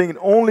or anything. It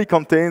only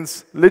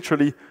contains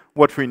literally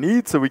what we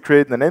need. So we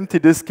created an empty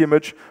disk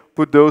image,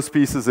 put those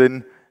pieces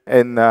in,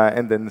 and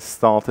then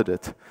started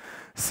it.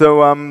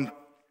 So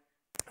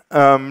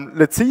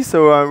let's see.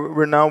 So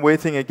we're now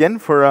waiting again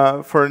for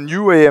a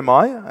new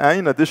AMI,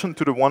 in addition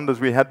to the one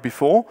that we had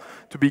before,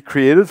 to be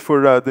created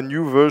for the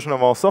new version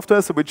of our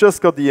software. So we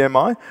just got the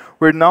AMI.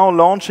 We're now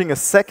launching a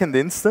second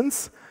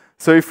instance.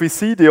 So if we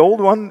see, the old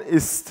one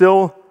is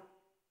still,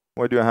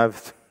 where do I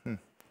have?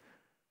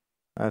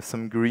 I have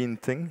some green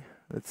thing.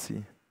 Let's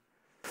see.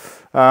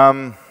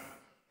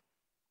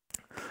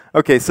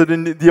 Okay, so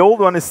the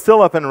old one is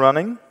still up and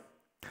running.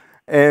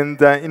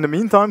 And in the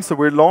meantime, so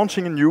we're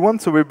launching a new one.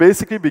 So we're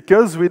basically,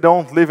 because we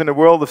don't live in a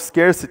world of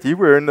scarcity,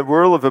 we're in the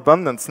world of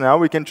abundance now.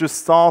 We can just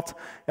start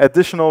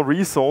additional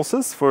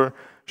resources for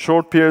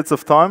short periods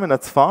of time, and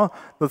that's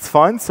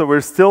fine. So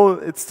it's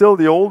still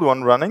the old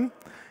one running.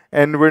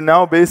 And we're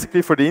now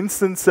basically for the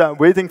instance,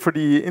 waiting for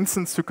the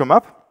instance to come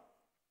up.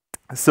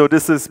 So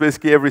this is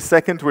basically every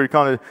second we're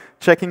kind of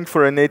checking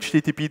for an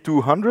HTTP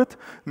 200,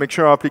 make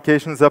sure our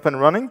application is up and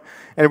running.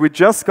 And we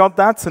just got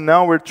that, so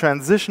now we're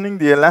transitioning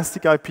the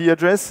elastic IP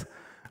address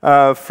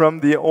from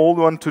the old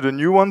one to the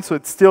new one. So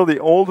it's still the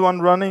old one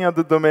running at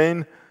the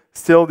domain,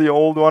 still the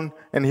old one.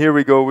 And here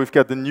we go, we've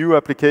got the new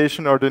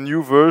application or the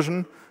new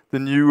version, the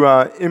new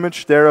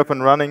image there up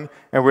and running,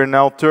 and we're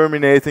now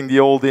terminating the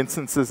old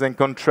instances and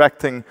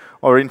contracting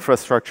our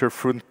infrastructure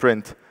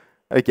footprint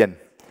again.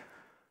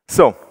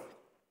 So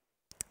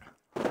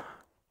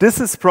this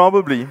is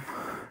probably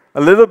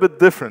a little bit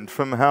different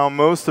from how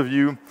most of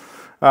you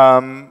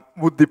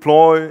would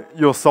deploy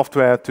your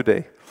software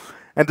today.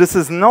 And this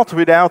is not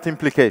without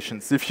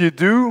implications. If you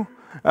do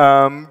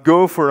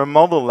go for a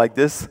model like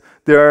this,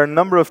 there are a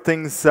number of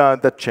things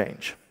that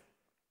change.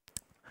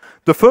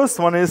 The first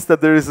one is that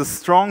there is a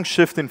strong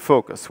shift in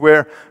focus,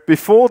 where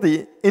before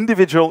the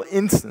individual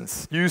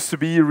instance used to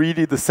be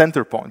really the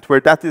center point,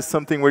 where that is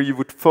something where you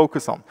would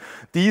focus on.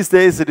 These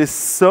days it is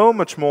so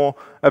much more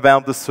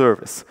about the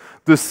service.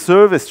 The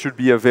service should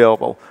be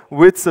available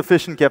with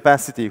sufficient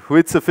capacity,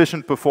 with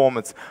sufficient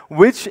performance.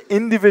 Which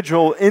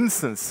individual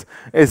instance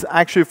is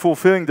actually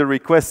fulfilling the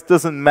request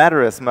doesn't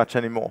matter as much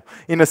anymore.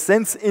 In a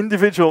sense,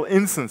 individual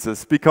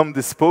instances become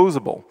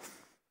disposable.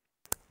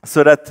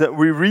 So that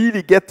we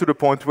really get to the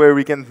point where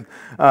we can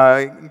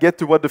get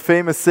to what the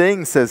famous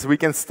saying says. We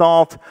can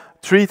start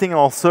treating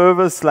our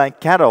servers like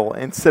cattle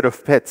instead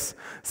of pets.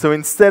 So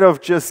instead of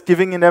just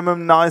giving them a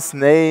nice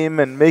name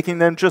and making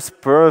them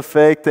just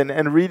perfect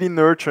and really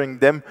nurturing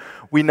them,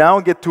 we now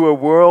get to a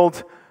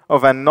world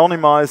of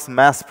anonymized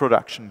mass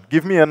production.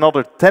 Give me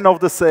another 10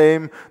 of the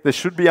same. They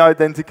should be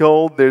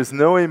identical. There's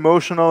no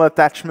emotional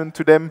attachment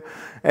to them.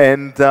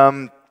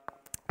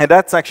 And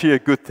that's actually a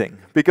good thing,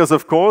 because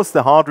of course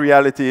the hard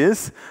reality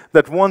is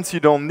that once you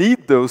don't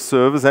need those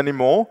servers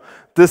anymore,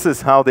 this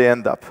is how they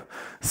end up.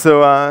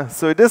 So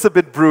it is a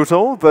bit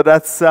brutal, but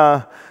that's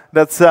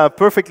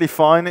perfectly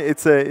fine.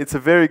 It's a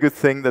very good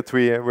thing that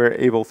we're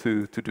able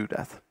to do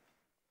that.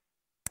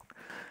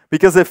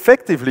 Because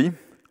effectively,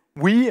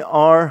 we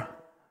are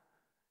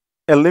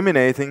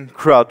eliminating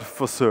CRUD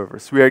for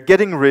servers. We are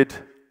getting rid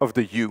of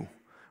the U.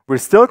 We're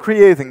still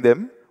creating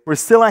them. We're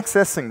still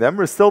accessing them,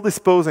 we're still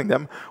disposing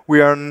them.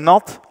 We are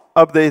not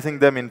updating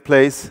them in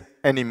place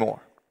anymore.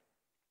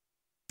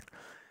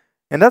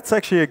 And that's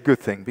actually a good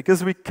thing,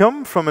 because we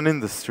come from an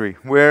industry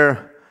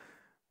where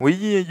we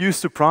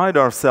used to pride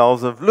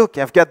ourselves of, look,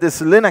 I've got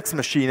this Linux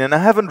machine and I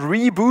haven't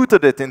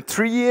rebooted it in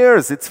 3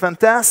 years, it's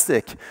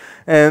fantastic.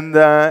 And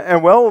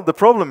well, the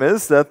problem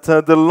is that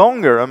the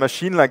longer a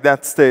machine like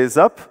that stays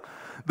up,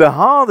 the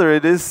harder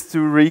it is to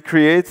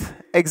recreate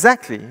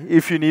exactly.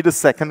 If you need a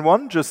second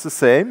one, just the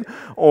same,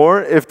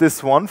 or if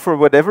this one, for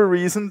whatever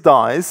reason,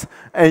 dies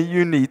and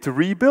you need to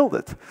rebuild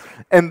it.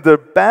 And the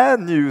bad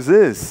news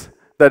is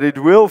that it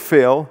will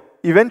fail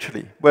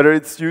eventually. Whether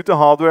it's due to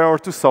hardware or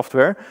to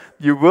software,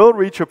 you will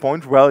reach a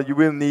point where you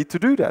will need to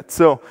do that.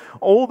 So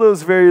all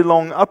those very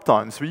long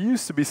uptimes we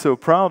used to be so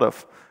proud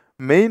of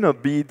may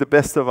not be the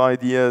best of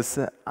ideas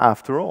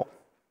after all.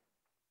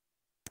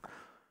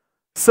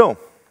 So,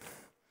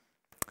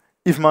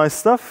 if my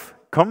stuff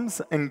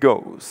comes and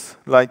goes,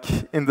 like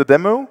in the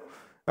demo,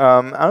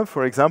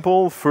 for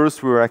example,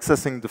 first we were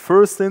accessing the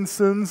first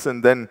instance,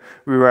 and then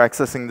we were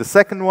accessing the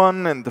second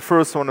one, and the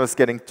first one was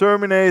getting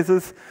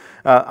terminated.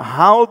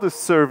 How does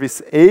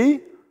service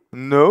A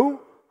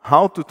know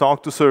how to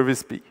talk to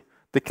service B?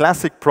 The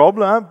classic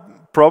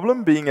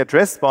problem being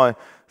addressed by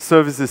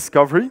service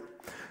discovery.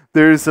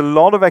 There is a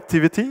lot of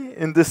activity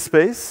in this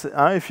space.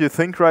 If you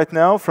think right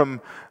now from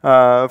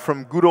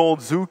good old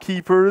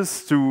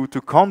zookeepers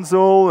to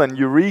console and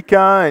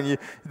Eureka, and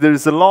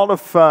there's a lot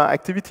of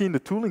activity in the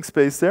tooling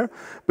space there.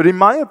 But in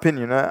my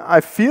opinion,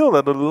 I feel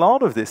that a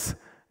lot of this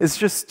is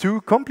just too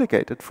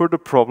complicated for the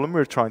problem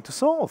we're trying to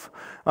solve.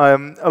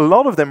 A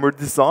lot of them were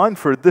designed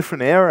for a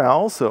different era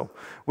also,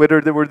 whether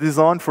they were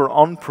designed for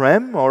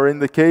on-prem or in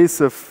the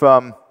case of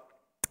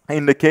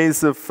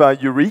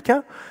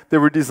Eureka, they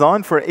were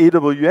designed for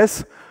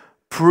AWS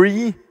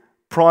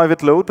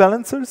pre-private load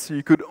balancers.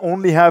 You could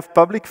only have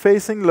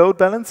public-facing load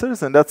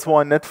balancers, and that's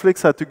why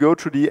Netflix had to go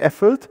through the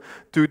effort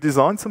to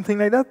design something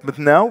like that. But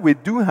now we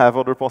do have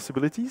other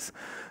possibilities.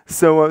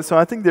 So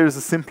I think there's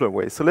a simpler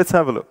way. So let's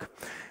have a look.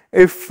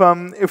 If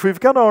we've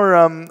got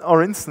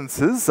our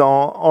instances,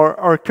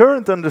 our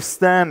current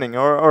understanding,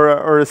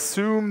 our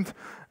assumed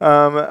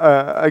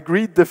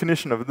agreed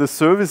definition of the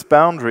service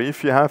boundary,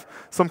 if you have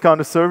some kind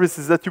of service,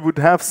 is that you would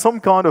have some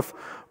kind of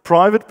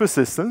private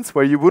persistence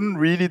where you wouldn't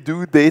really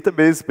do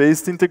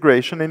database-based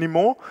integration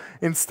anymore.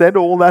 Instead,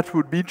 all that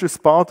would be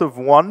just part of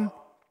one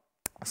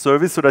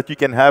service so that you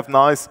can have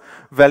nice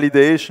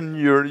validation.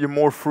 You're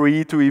more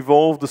free to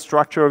evolve the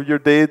structure of your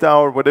data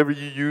or whatever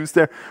you use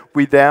there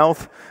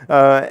without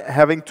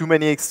having too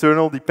many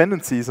external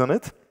dependencies on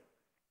it.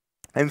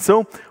 And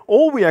so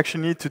all we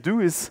actually need to do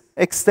is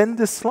extend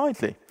this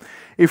slightly.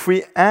 If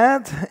we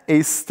add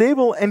a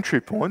stable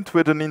entry point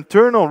with an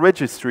internal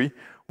registry,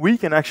 we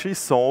can actually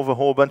solve a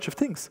whole bunch of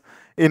things.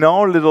 In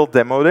our little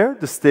demo there,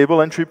 the stable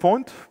entry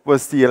point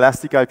was the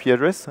elastic IP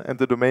address and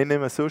the domain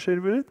name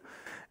associated with it.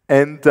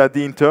 And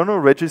the internal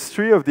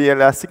registry of the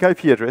elastic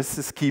IP address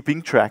is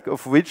keeping track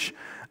of which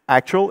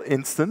actual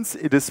instance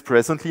it is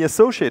presently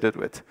associated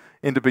with.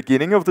 In the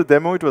beginning of the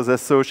demo, it was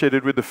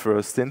associated with the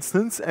first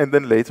instance, and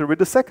then later with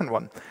the second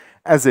one.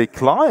 As a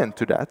client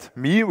to that,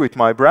 me with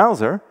my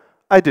browser,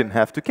 I didn't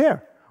have to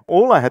care.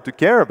 All I had to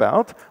care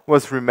about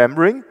was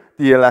remembering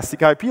the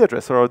elastic IP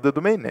address or the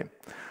domain name.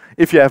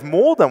 If you have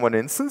more than one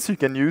instance, you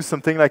can use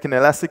something like an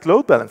elastic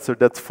load balancer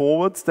that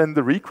forwards then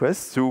the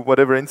requests to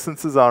whatever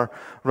instances are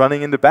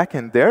running in the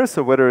backend there.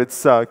 So whether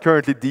it's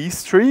currently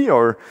these 3,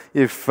 or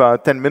if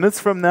 10 minutes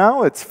from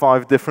now it's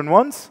 5 different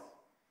ones,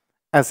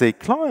 as a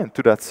client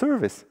to that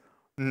service,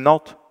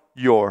 not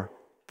your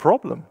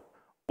problem.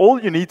 All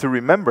you need to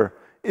remember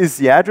is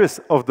the address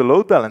of the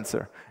load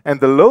balancer. And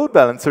the load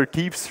balancer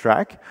keeps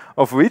track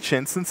of which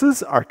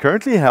instances are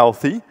currently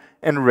healthy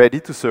and ready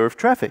to serve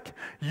traffic.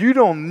 You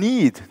don't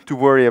need to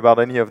worry about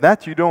any of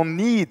that. You don't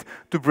need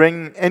to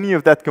bring any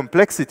of that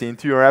complexity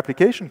into your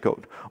application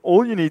code.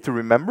 All you need to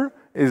remember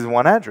is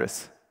one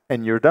address,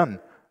 and you're done.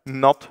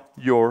 Not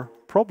your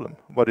problem,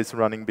 what is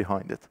running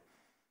behind it.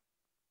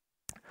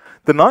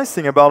 The nice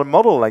thing about a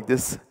model like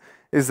this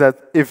is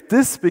that if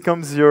this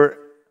becomes your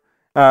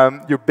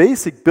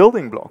basic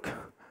building block,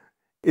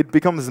 it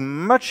becomes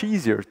much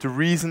easier to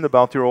reason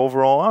about your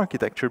overall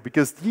architecture,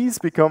 because these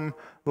become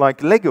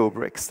like Lego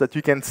bricks that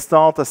you can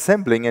start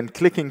assembling and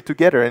clicking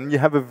together, and you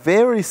have a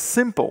very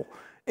simple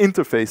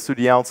interface to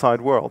the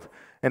outside world.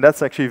 And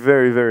that's actually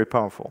very, very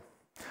powerful.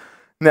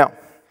 Now,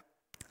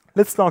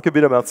 let's talk a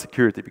bit about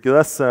security, because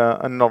that's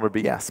another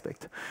big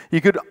aspect.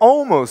 You could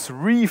almost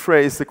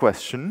rephrase the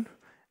question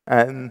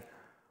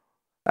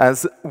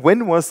as,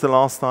 when was the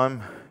last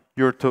time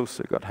your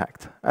toaster got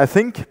hacked? I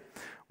think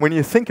when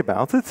you think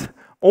about it,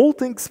 all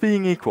things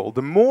being equal,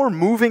 the more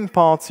moving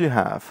parts you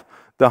have,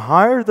 the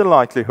higher the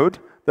likelihood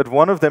that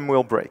one of them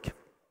will break.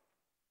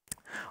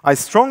 I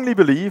strongly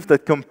believe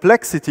that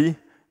complexity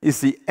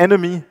is the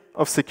enemy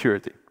of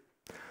security.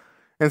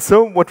 And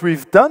so what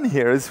we've done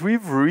here is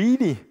we've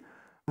really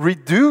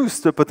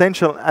reduced the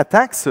potential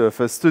attack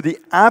surface to the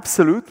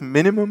absolute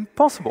minimum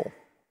possible.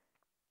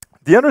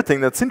 The other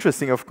thing that's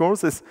interesting, of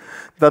course, is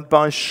that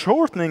by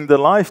shortening the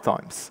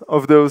lifetimes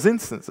of those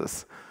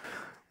instances,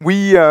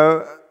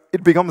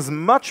 it becomes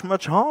much,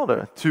 much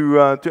harder to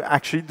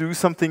actually do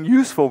something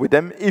useful with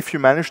them if you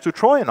manage to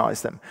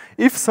Troyanize them.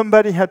 If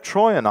somebody had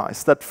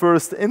Troyanized that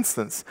first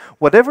instance,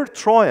 whatever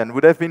Trojan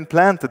would have been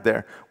planted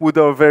there would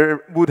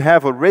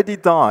have already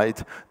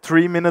died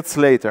 3 minutes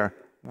later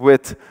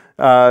with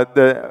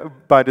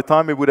by the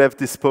time it would have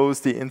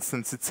disposed the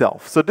instance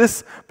itself. So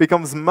this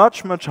becomes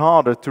much, much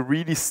harder to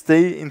really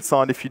stay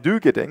inside if you do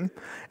get in.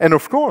 And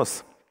of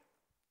course,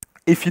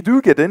 if you do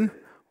get in,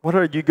 what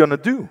are you going to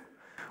do?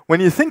 When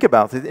you think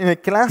about it, in a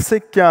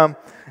classic,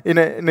 in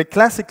a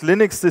classic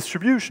Linux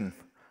distribution,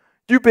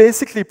 you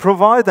basically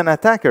provide an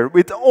attacker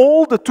with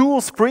all the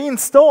tools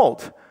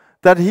pre-installed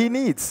that he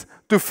needs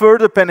to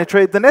further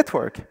penetrate the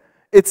network.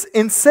 It's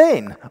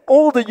insane.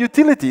 All the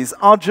utilities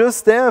are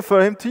just there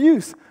for him to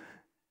use.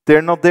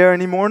 They're not there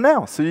anymore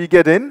now. So you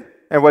get in,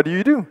 and what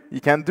do?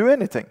 You can't do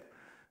anything.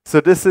 So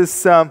this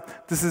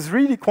is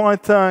really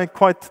quite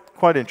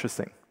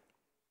interesting.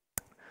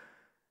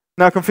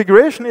 Now,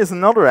 configuration is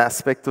another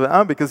aspect of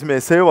it, because you may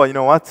say, well, you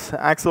know what,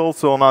 Axel,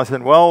 so now I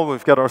said, well,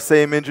 we've got our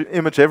same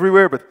image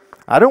everywhere, but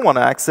I don't want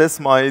to access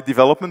my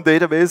development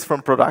database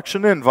from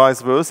production and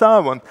vice versa. I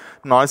want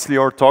nicely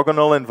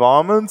orthogonal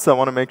environments. I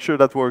want to make sure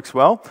that works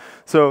well.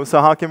 So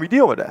how can we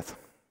deal with that?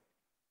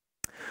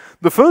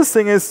 The first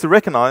thing is to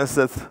recognize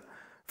that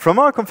from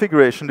our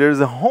configuration, there's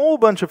a whole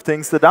bunch of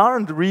things that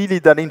aren't really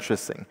that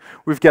interesting.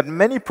 We've got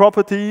many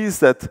properties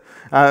that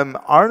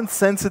aren't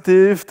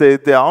sensitive.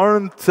 They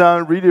aren't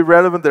really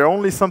relevant. They're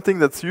only something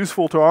that's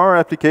useful to our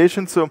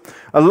application. So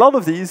a lot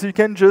of these you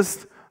can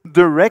just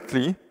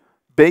directly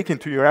bake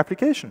into your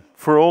application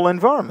for all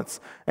environments.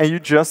 And you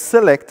just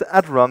select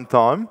at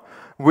runtime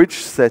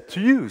which set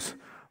to use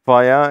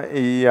via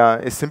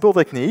a simple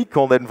technique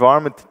called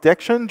environment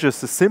detection,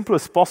 just the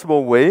simplest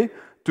possible way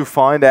to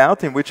find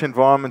out in which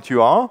environment you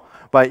are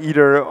by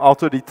either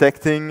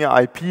auto-detecting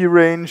IP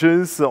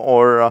ranges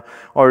or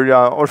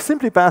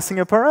simply passing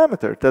a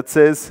parameter that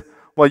says,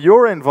 well,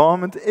 your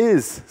environment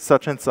is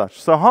such and such.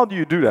 So how do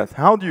you do that?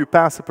 How do you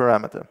pass a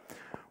parameter?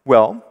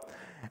 Well,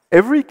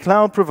 every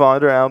cloud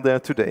provider out there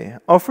today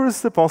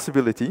offers the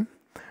possibility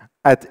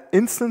at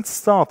instant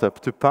startup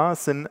to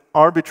pass in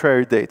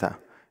arbitrary data.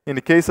 In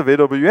the case of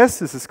AWS,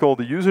 this is called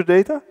the user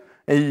data,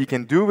 and you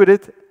can do with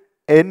it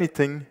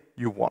anything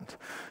you want.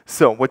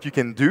 So what you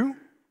can do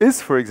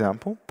is, for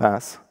example,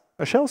 pass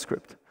a shell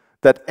script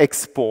that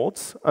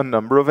exports a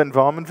number of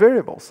environment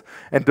variables.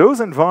 And those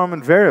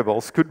environment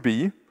variables could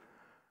be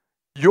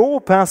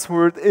your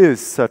password is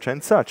such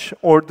and such,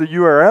 or the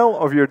URL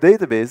of your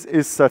database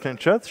is such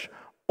and such,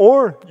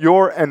 or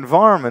your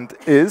environment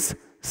is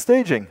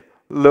staging.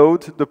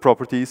 Load the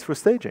properties for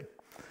staging.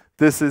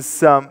 This is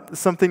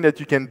something that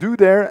you can do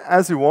there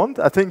as you want.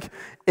 I think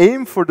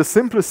aim for the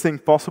simplest thing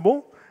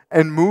possible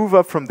and move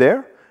up from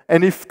there.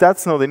 And if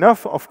that's not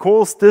enough, of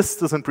course, this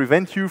doesn't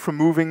prevent you from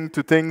moving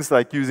to things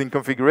like using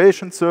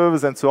configuration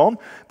servers and so on.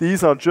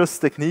 These are just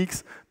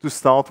techniques to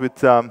start with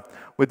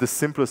the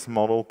simplest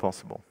model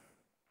possible.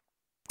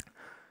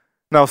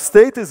 Now,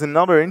 state is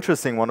another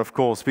interesting one, of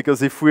course,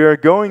 because if we are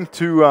going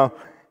to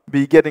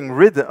be getting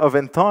rid of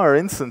entire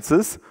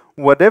instances,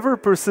 whatever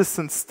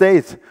persistent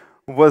state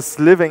was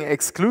living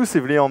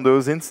exclusively on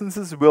those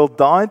instances will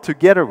die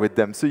together with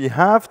them. So you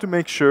have to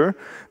make sure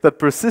that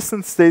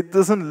persistent state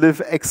doesn't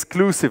live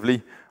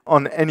exclusively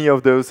on any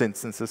of those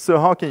instances. So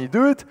how can you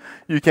do it?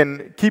 You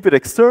can keep it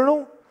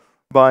external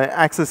by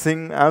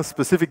accessing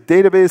specific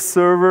database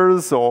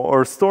servers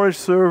or storage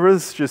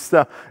servers just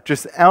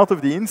out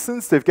of the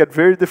instance. They've got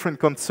very different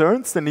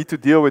concerns they need to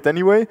deal with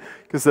anyway,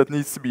 because that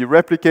needs to be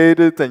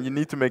replicated and you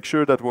need to make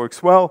sure that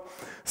works well.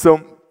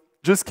 So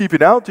just keep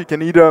it out. You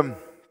can either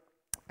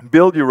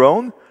build your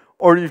own,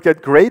 or you've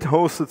got great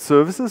hosted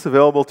services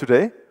available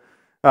today,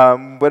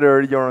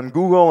 whether you're on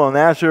Google, on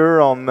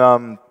Azure,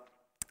 on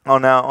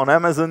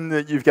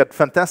Amazon. You've got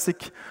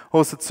fantastic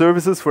hosted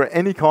services for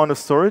any kind of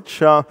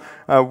storage.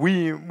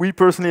 We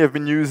personally have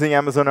been using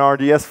Amazon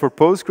RDS for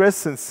Postgres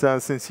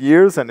since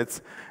years, and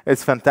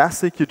it's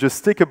fantastic. You just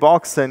stick a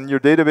box, and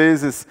your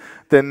database is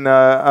then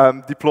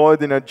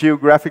deployed in a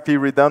geographically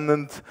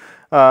redundant,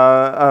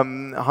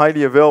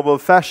 highly available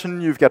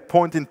fashion. You've got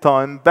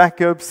point-in-time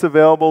backups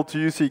available to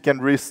you, so you can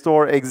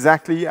restore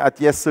exactly at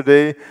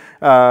yesterday,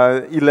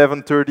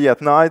 11:30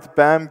 at night.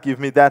 Bam, give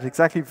me that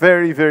exactly.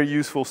 Very, very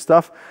useful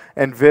stuff,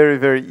 and very,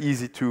 very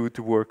easy to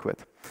work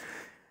with.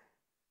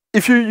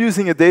 If you're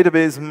using a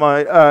database,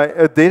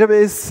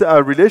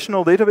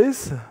 relational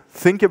database,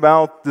 think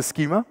about the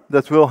schema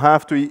that will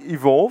have to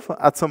evolve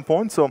at some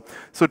point. So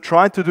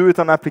try to do it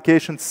on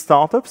application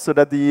startup so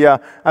that the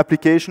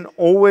application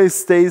always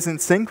stays in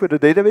sync with the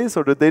database,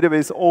 or the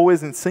database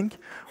always in sync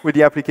with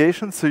the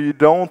application, so you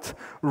don't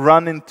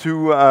run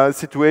into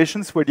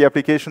situations where the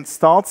application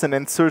starts and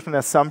then certain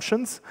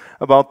assumptions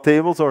about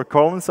tables or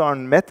columns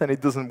aren't met and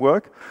it doesn't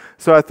work.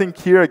 So I think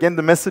here again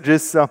the message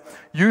is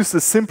use the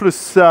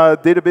simplest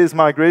database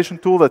migration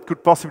tool that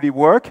could possibly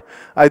work.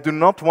 I do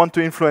not want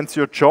to influence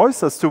your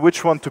choice as to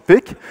which one to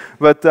pick,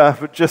 but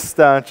just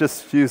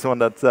use one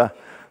that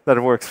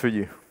works for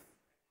you.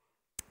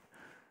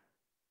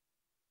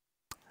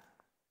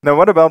 Now,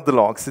 what about the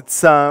logs?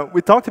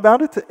 We talked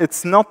about it.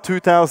 It's not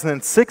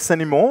 2006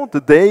 anymore.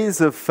 The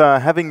days of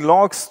having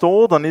logs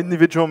stored on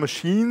individual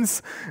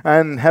machines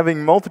and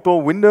having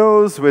multiple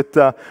windows with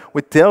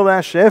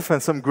 ~f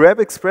and some grep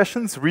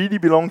expressions really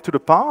belong to the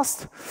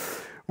past.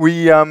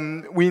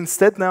 We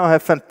instead now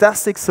have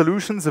fantastic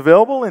solutions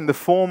available in the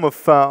form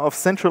of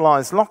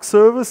centralized log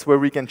servers where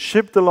we can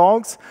ship the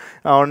logs.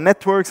 Our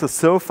networks are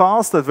so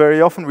fast that very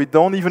often we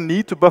don't even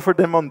need to buffer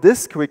them on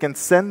disk. We can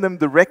send them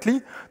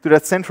directly to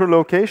that central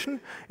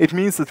location. It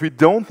means that we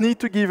don't need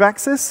to give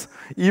access,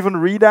 even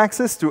read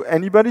access to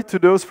anybody to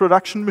those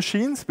production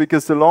machines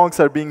because the logs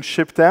are being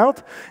shipped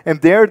out.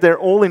 And they're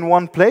all in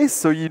one place,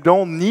 so you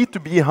don't need to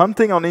be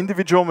hunting on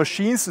individual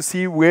machines to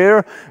see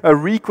where a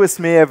request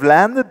may have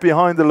landed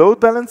behind the load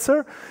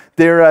balancer.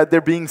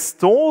 They're being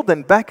stored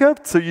and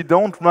backed, so you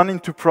don't run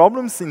into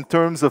problems in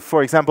terms of,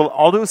 for example,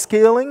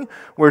 auto-scaling,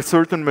 where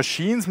certain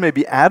machines may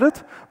be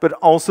added, but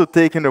also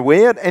taken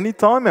away at any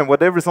time, and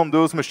whatever's on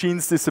those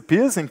machines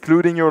disappears,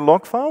 including your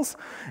log files.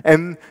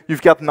 And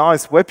you've got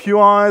nice web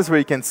UIs where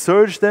you can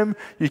search them,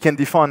 you can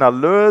define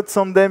alerts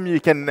on them,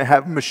 you can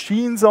have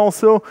machines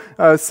also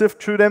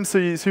sift through them, so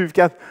you've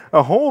got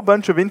a whole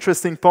bunch of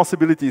interesting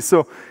possibilities.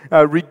 So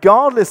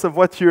regardless of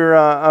what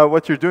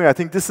you're doing, I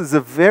think this is a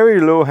very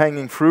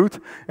low-hanging fruit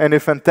and a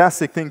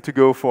fantastic thing to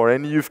go for.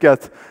 And you've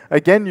got,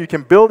 again, you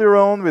can build your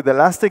own with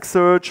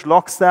Elasticsearch,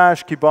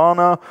 Logstash,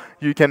 Kibana.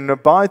 You can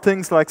buy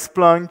things like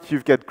Splunk.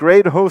 You've got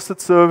great hosted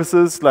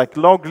services like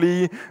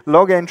Logly,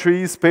 Log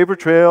Entries,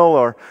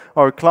 Papertrail,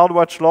 or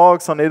CloudWatch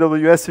Logs on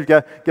AWS. You've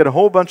got a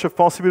whole bunch of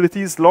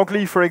possibilities.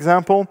 Logly, for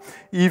example,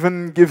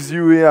 even gives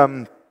you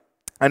an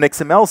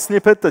XML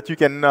snippet that you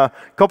can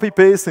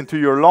copy-paste into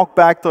your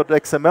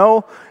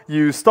logback.xml.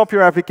 You stop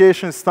your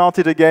application, start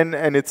it again,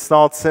 and it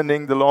starts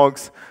sending the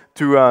logs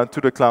to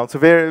the cloud. So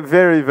very,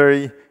 very,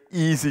 very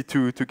easy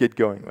to get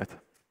going with.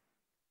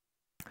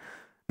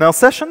 Now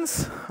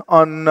sessions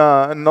on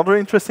another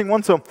interesting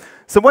one. So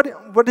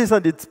what is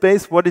at its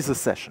base? What is a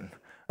session?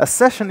 A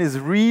session is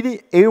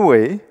really a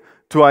way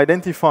to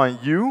identify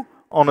you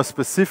on a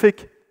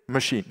specific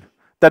machine.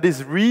 That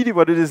is really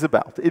what it is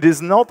about. It is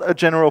not a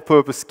general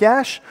purpose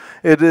cache.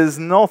 It is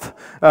not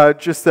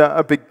just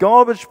a big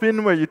garbage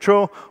bin where you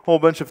throw a whole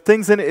bunch of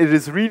things in. It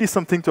is really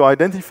something to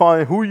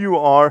identify who you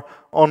are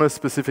on a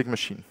specific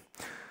machine.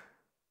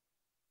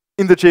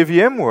 In the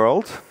JVM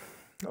world,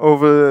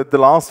 over the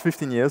last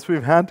 15 years,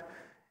 we've had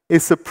a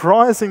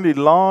surprisingly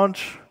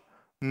large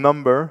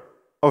number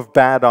of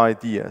bad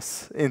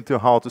ideas into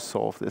how to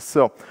solve this.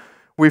 So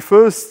we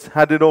first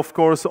had it, of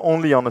course,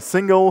 only on a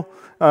single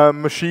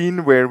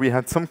machine where we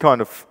had some kind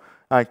of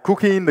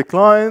cookie in the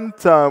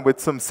client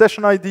with some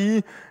session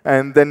ID,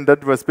 and then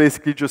that was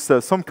basically just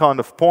some kind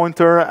of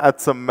pointer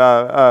at some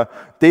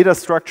data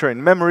structure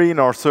in memory in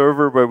our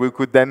server where we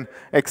could then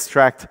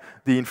extract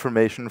the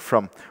information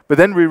from. But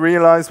then we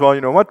realized, well,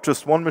 you know what,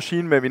 just one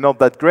machine maybe not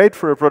that great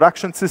for a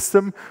production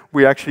system.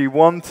 We actually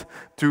want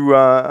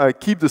to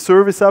keep the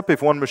service up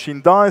if one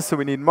machine dies, so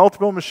we need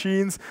multiple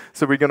machines,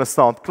 so we're going to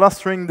start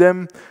clustering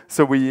them.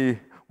 So we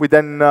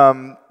then,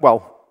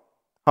 well,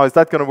 how is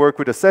that going to work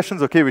with the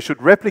sessions? Okay, we should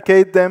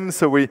replicate them,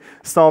 so we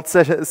start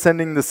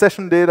sending the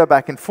session data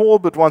back and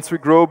forth, but once we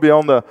grow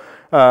beyond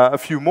a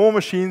few more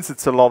machines,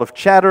 it's a lot of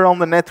chatter on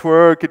the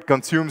network, it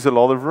consumes a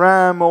lot of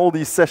RAM, all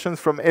these sessions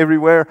from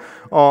everywhere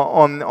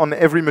on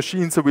every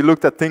machine, so we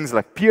looked at things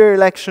like peer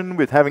election,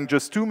 with having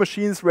just 2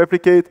 machines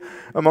replicate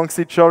amongst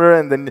each other,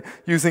 and then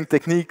using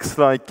techniques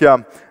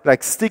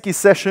like sticky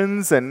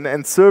sessions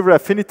and server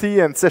affinity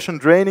and session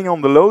draining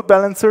on the load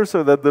balancer,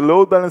 so that the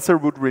load balancer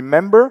would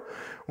remember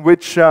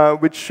which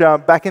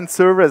backend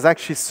server has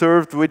actually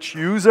served which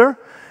user,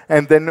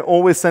 and then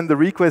always send the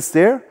request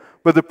there.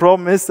 But the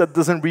problem is that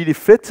doesn't really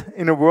fit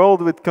in a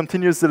world with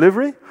continuous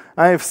delivery.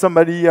 If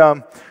somebody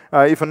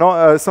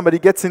somebody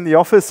gets in the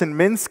office in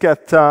Minsk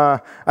at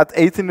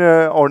 8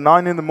 or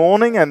 9 in the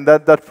morning, and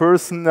that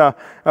person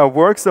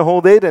works the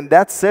whole day, then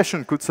that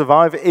session could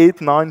survive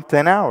 8, 9,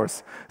 10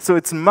 hours. So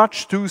it's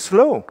much too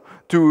slow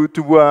to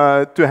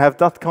have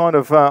that kind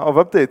of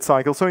update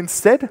cycle. So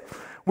instead,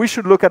 we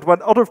should look at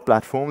what other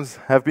platforms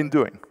have been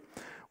doing.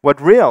 What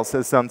Rails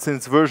has done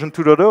since version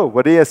 2.0,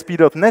 what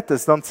ASP.NET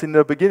has done since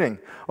the beginning,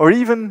 or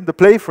even the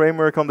Play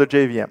framework on the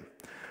JVM.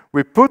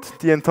 We put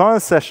the entire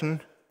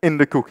session in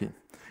the cookie.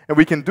 And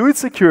we can do it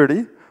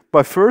securely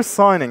by first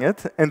signing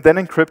it and then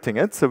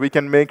encrypting it, so we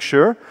can make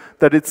sure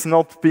that it's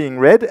not being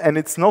read and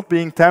it's not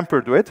being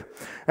tampered with.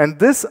 And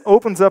this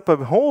opens up a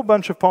whole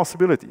bunch of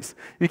possibilities.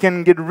 You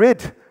can get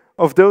rid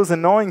of those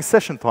annoying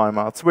session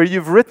timeouts where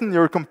you've written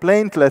your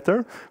complaint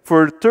letter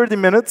for 30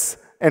 minutes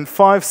and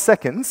 5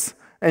 seconds,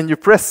 and you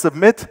press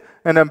submit,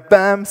 and then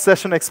bam,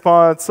 session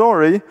expired,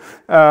 sorry.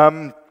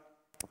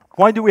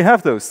 Why do we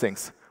have those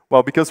things?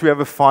 Well, because we have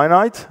a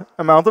finite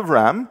amount of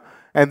RAM,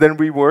 and then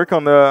we work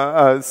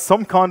on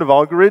some kind of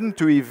algorithm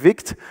to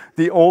evict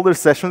the older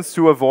sessions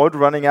to avoid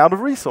running out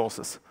of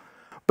resources.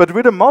 But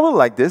with a model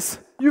like this,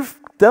 you've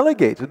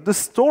delegated the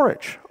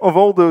storage of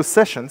all those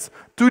sessions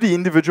to the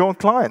individual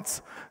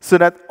clients, so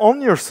that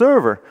on your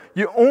server,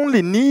 you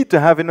only need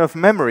to have enough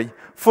memory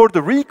for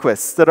the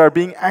requests that are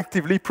being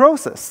actively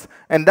processed.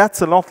 And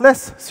that's a lot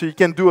less. So you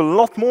can do a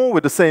lot more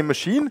with the same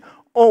machine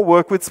or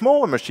work with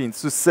smaller machines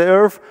to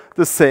serve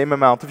the same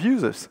amount of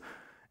users.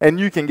 And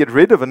you can get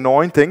rid of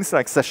annoying things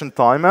like session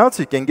timeouts.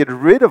 You can get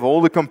rid of all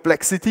the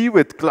complexity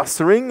with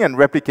clustering and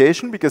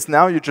replication, because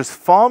now you're just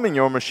farming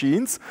your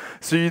machines.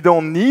 So you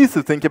don't need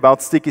to think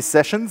about sticky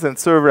sessions and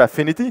server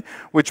affinity,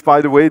 which,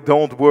 by the way,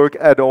 don't work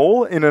at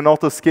all in an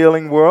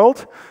auto-scaling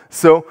world.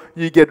 So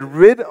you get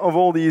rid of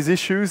all these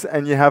issues,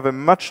 and you have a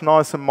much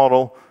nicer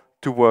model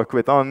to work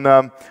with.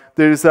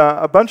 There's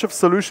a bunch of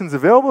solutions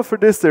available for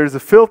this. There's a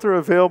filter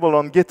available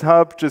on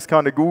GitHub. Just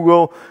kind of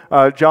Google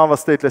Java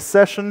stateless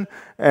session,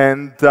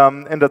 and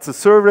that's a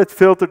servlet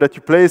filter that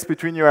you place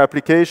between your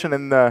application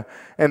and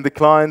the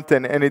client,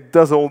 and it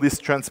does all this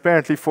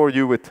transparently for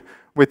you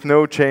with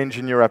no change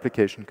in your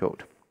application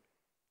code.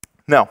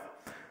 Now,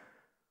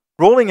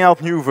 rolling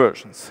out new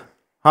versions.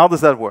 How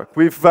does that work?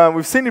 We've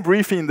seen it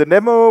briefly in the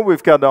demo.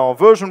 We've got our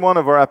version 1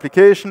 of our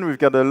application. We've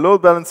got a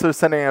load balancer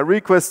sending a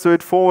request to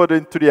it, forward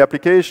it to the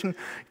application,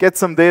 get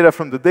some data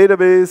from the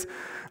database.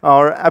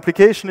 Our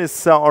application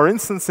is, our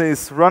instance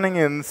is running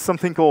in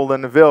something called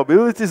an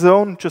availability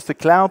zone, just a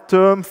cloud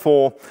term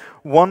for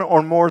one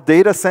or more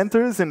data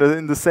centers in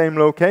the same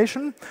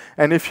location.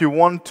 And if you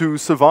want to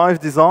survive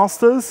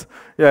disasters,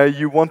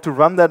 you want to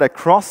run that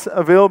across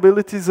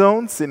availability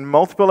zones, in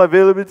multiple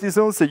availability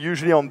zones. They're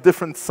usually on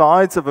different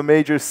sides of a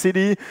major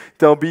city.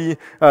 They'll be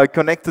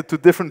connected to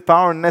different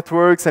power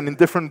networks and in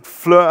different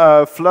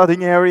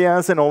flooding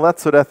areas and all that,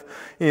 so that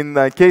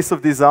in case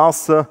of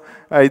disaster,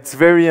 it's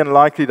very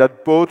unlikely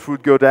that both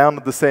would go down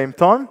at the same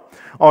time.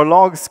 Our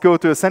logs go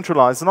to a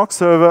centralized NOC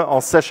server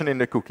or session in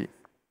the cookie.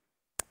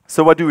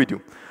 So what do we do?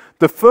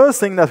 The first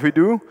thing that we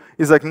do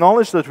is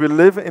acknowledge that we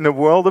live in a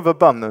world of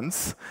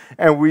abundance,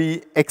 and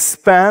we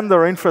expand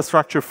our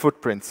infrastructure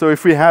footprint. So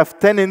if we have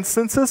 10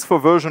 instances for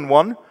version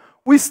 1,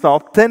 we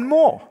start 10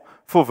 more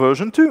for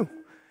version 2.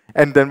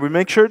 And then we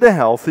make sure they're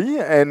healthy,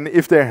 and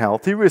if they're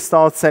healthy, we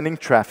start sending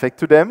traffic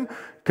to them,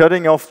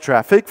 cutting off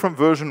traffic from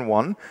version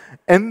 1,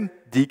 and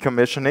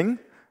decommissioning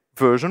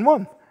version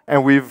 1.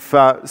 And we've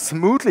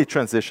smoothly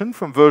transitioned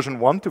from version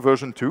 1 to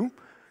version 2.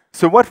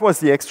 So what was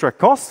the extra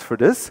cost for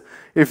this?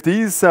 If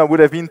these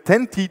would have been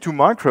 10 T2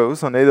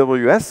 macros on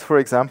AWS, for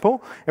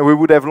example, and we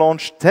would have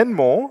launched 10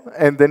 more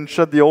and then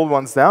shut the old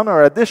ones down,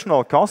 our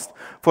additional cost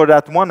for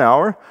that 1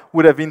 hour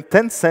would have been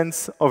 10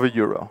 cents of a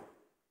euro.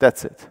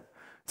 That's it.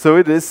 So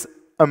it is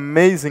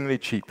amazingly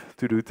cheap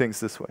to do things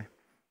this way.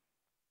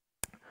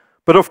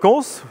 But of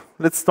course,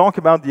 let's talk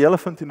about the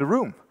elephant in the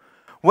room.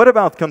 What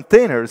about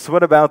containers?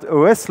 What about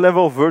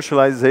OS-level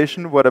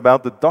virtualization? What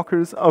about the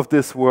Dockers of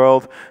this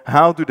world?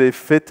 How do they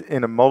fit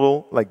in a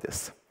model like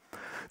this?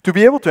 To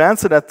be able to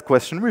answer that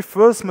question, we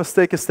first must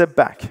take a step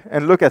back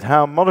and look at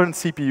how modern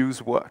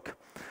CPUs work.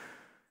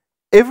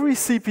 Every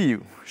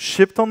CPU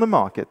shipped on the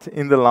market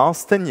in the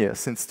last 10 years,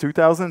 since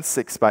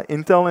 2006, by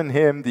Intel and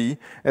AMD,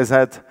 has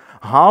had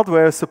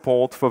hardware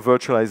support for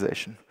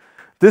virtualization.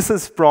 This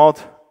has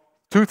brought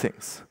two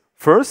things.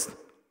 First,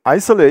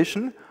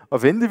 isolation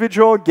of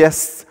individual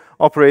guest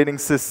operating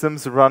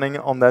systems running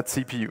on that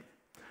CPU.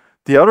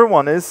 The other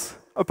one is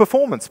a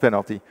performance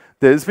penalty.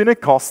 There's been a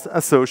cost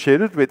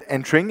associated with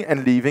entering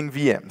and leaving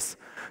VMs.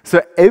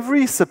 So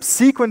every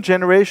subsequent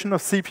generation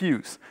of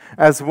CPUs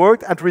has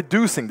worked at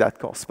reducing that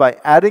cost by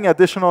adding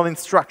additional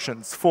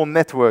instructions for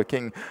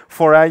networking,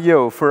 for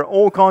I/O, for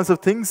all kinds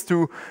of things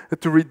to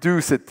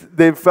reduce it.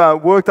 They've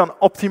worked on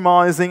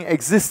optimizing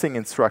existing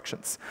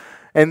instructions.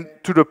 And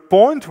to the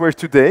point where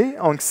today,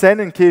 on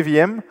Xen and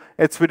KVM,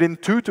 it's within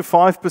 2 to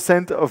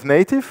 5% of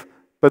native,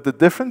 but the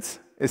difference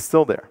is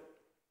still there.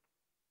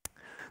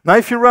 Now,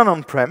 if you run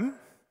on-prem,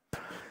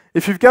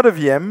 if you've got a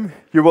VM,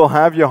 you will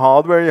have your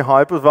hardware, your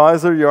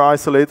hypervisor, your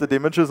isolated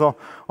images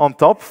on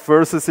top,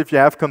 versus if you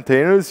have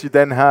containers, you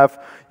then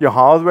have your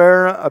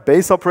hardware, a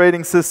base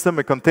operating system,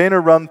 a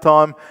container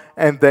runtime,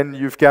 and then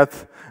you've got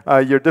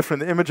your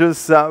different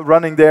images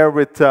running there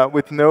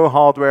with no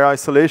hardware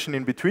isolation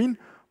in between.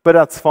 But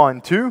that's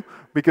fine too,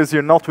 because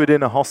you're not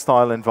within a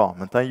hostile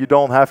environment. And you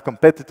don't have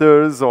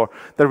competitors or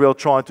that will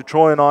try to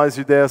Troyanize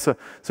you there, so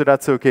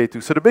that's okay too.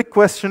 So the big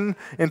question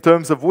in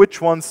terms of which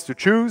ones to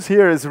choose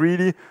here is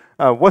really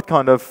what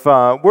kind of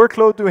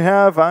workload do we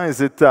have?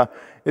 Is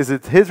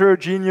it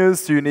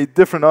heterogeneous? Do you need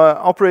different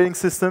operating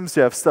systems?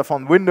 Do you have stuff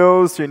on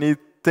Windows? Do you need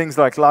things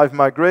like live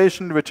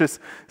migration, which is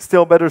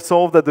still better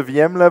solved at the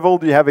VM level?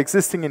 Do you have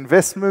existing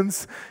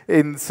investments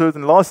in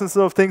certain licenses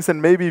of things,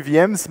 and maybe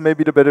VMs may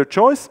be the better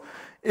choice?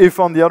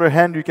 If, on the other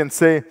hand, you can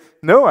say,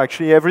 no,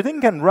 actually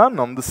everything can run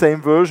on the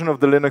same version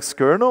of the Linux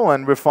kernel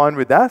and we're fine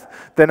with that,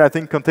 then I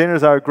think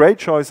containers are a great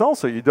choice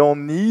also. You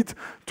don't need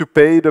to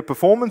pay the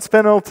performance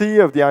penalty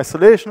of the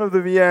isolation of the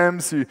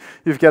VMs.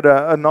 You've got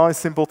a nice,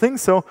 simple thing.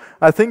 So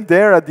I think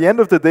there, at the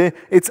end of the day,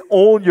 it's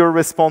all your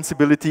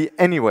responsibility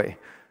anyway.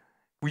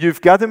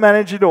 You've got to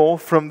manage it all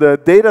from the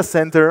data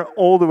center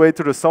all the way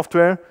to the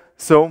software.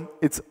 So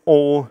it's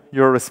all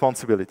your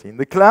responsibility. In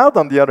the cloud,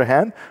 on the other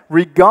hand,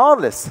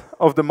 regardless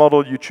of the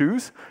model you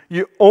choose,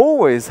 you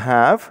always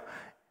have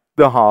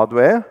the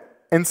hardware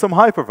and some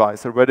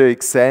hypervisor, whether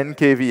it's Xen,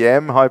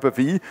 KVM,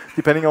 Hyper-V,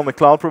 depending on the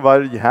cloud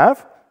provider you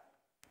have.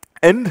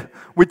 And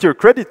with your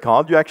credit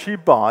card, you actually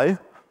buy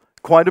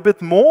quite a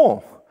bit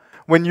more.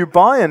 When you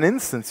buy an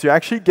instance, you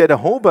actually get a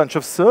whole bunch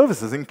of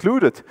services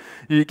included.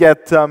 You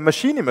get a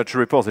machine image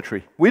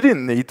repository. We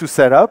didn't need to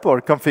set up or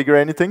configure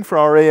anything for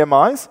our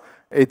AMIs.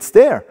 It's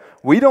there.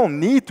 We don't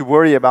need to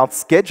worry about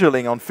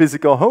scheduling on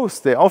physical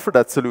hosts. They offer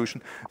that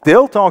solution.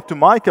 They'll talk to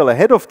Michael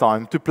ahead of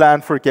time to plan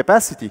for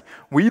capacity.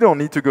 We don't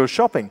need to go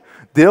shopping.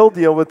 They'll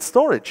deal with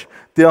storage.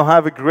 They'll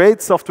have a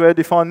great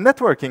software-defined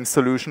networking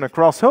solution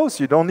across hosts.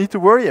 You don't need to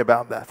worry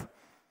about that.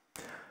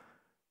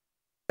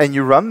 And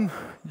you run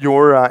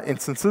your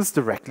instances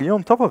directly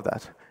on top of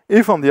that.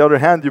 If, on the other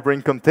hand, you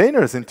bring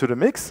containers into the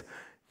mix,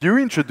 you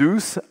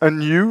introduce a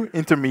new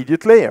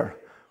intermediate layer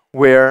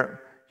where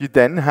you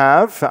then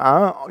have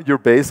your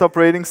base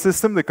operating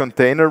system, the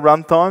container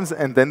runtimes,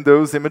 and then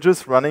those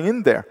images running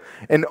in there.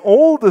 And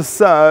all the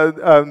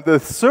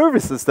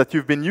services that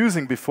you've been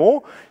using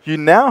before, you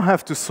now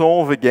have to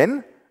solve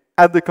again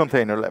at the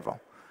container level.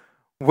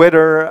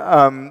 Whether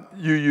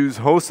you use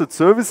hosted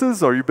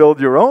services or you build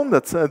your own,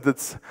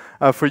 that's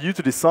for you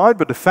to decide.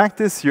 But the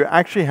fact is, you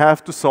actually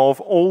have to solve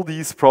all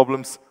these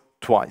problems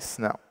twice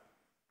now.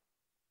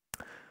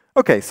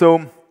 Okay,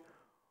 so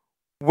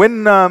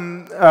when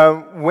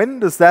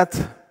does that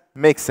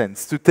make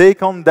sense? To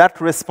take on that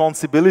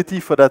responsibility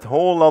for that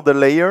whole other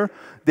layer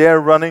there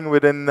running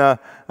within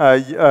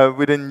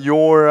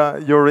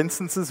your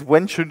instances?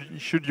 When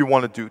should you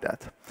want to do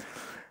that?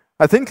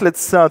 I think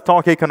let's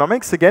talk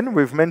economics again.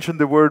 We've mentioned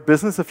the word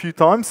business a few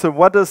times. So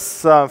what does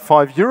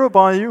 €5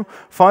 buy you?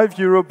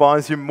 €5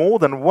 buys you more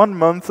than 1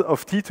 month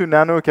of T2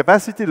 Nano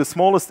capacity, the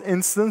smallest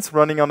instance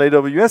running on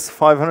AWS,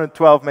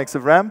 512 megs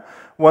of RAM,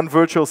 1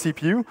 virtual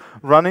CPU,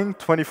 running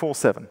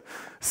 24/7.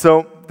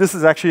 So this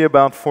is actually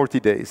about 40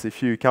 days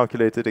if you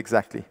calculate it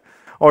exactly.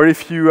 Or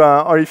if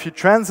you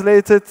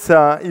translate it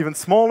even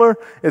smaller,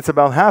 it's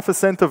about half a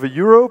cent of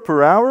 €1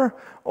 per hour,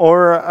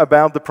 or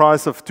about the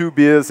price of 2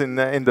 beers in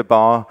the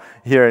bar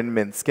here in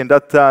Minsk. And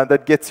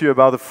that gets you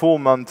about a full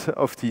month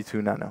of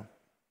T2 Nano.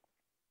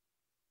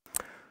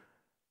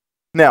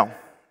 Now,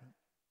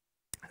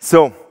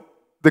 so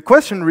the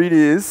question really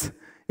is,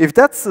 if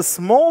that's the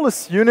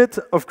smallest unit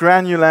of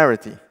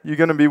granularity you're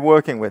going to be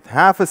working with,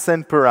 half a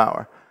cent per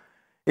hour,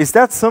 is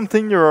that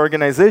something your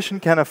organization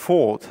can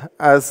afford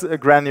as a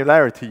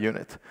granularity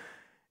unit?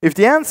 If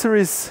the answer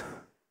is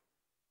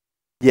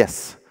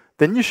yes,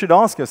 then you should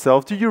ask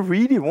yourself, do you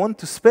really want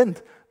to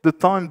spend the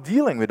time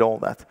dealing with all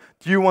that?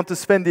 Do you want to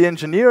spend the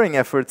engineering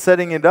effort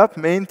setting it up,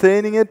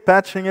 maintaining it,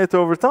 patching it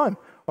over time?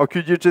 Or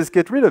could you just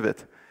get rid of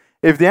it?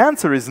 If the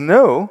answer is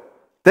no,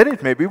 then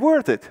it may be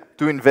worth it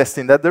to invest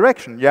in that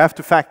direction. You have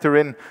to factor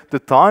in the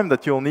time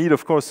that you'll need,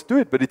 of course, to do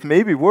it, but it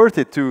may be worth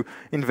it to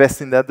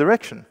invest in that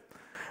direction.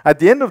 At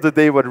the end of the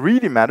day, what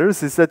really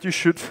matters is that you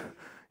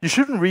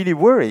shouldn't really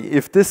worry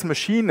if this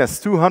machine has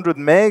 200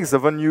 megs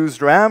of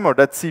unused RAM or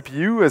that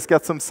CPU has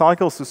got some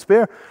cycles to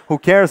spare. Who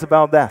cares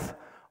about that?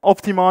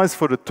 Optimize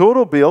for the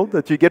total bill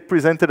that you get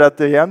presented at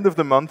the end of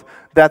the month.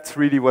 That's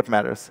really what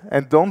matters.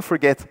 And don't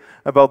forget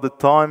about the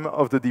time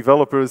of the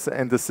developers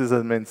and the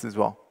sysadmins as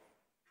well.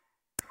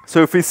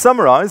 So if we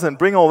summarize and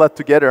bring all that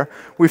together,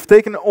 we've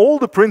taken all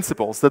the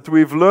principles that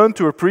we've learned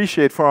to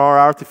appreciate for our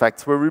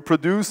artifacts, where we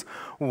produce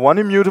one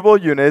immutable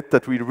unit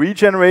that we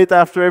regenerate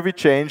after every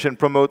change and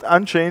promote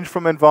unchanged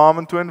from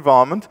environment to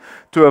environment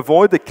to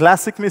avoid the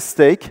classic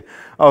mistake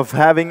of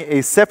having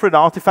a separate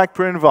artifact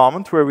per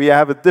environment, where we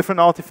have a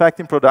different artifact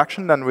in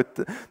production than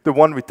with the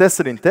one we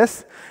tested in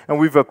test. And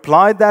we've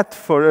applied that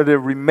for the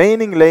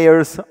remaining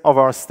layers of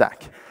our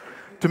stack.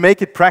 To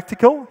make it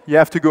practical, you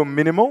have to go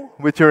minimal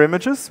with your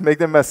images, make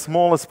them as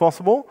small as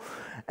possible.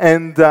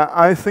 And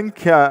I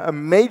think a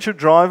major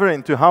driver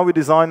into how we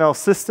design our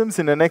systems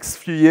in the next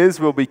few years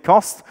will be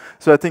cost.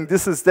 So I think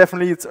this is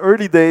definitely, it's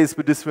early days,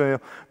 but this will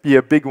be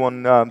a big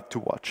one to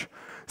watch.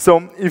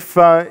 So if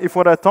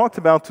what I talked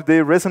about today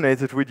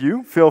resonated with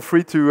you, feel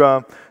free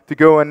to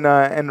go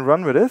and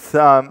run with it.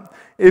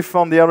 If,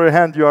 on the other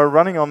hand, you are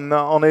running on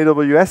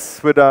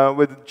AWS with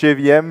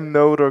JVM,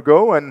 Node, or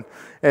Go,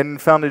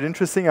 and found it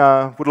interesting,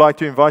 I would like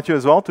to invite you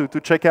as well to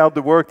check out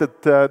the work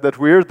that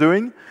we're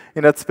doing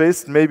in that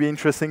space. It may be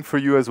interesting for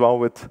you as well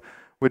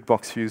with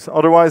box views.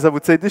 Otherwise, I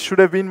would say this should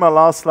have been my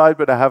last slide,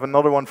 but I have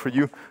another one for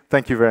you.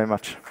 Thank you very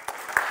much.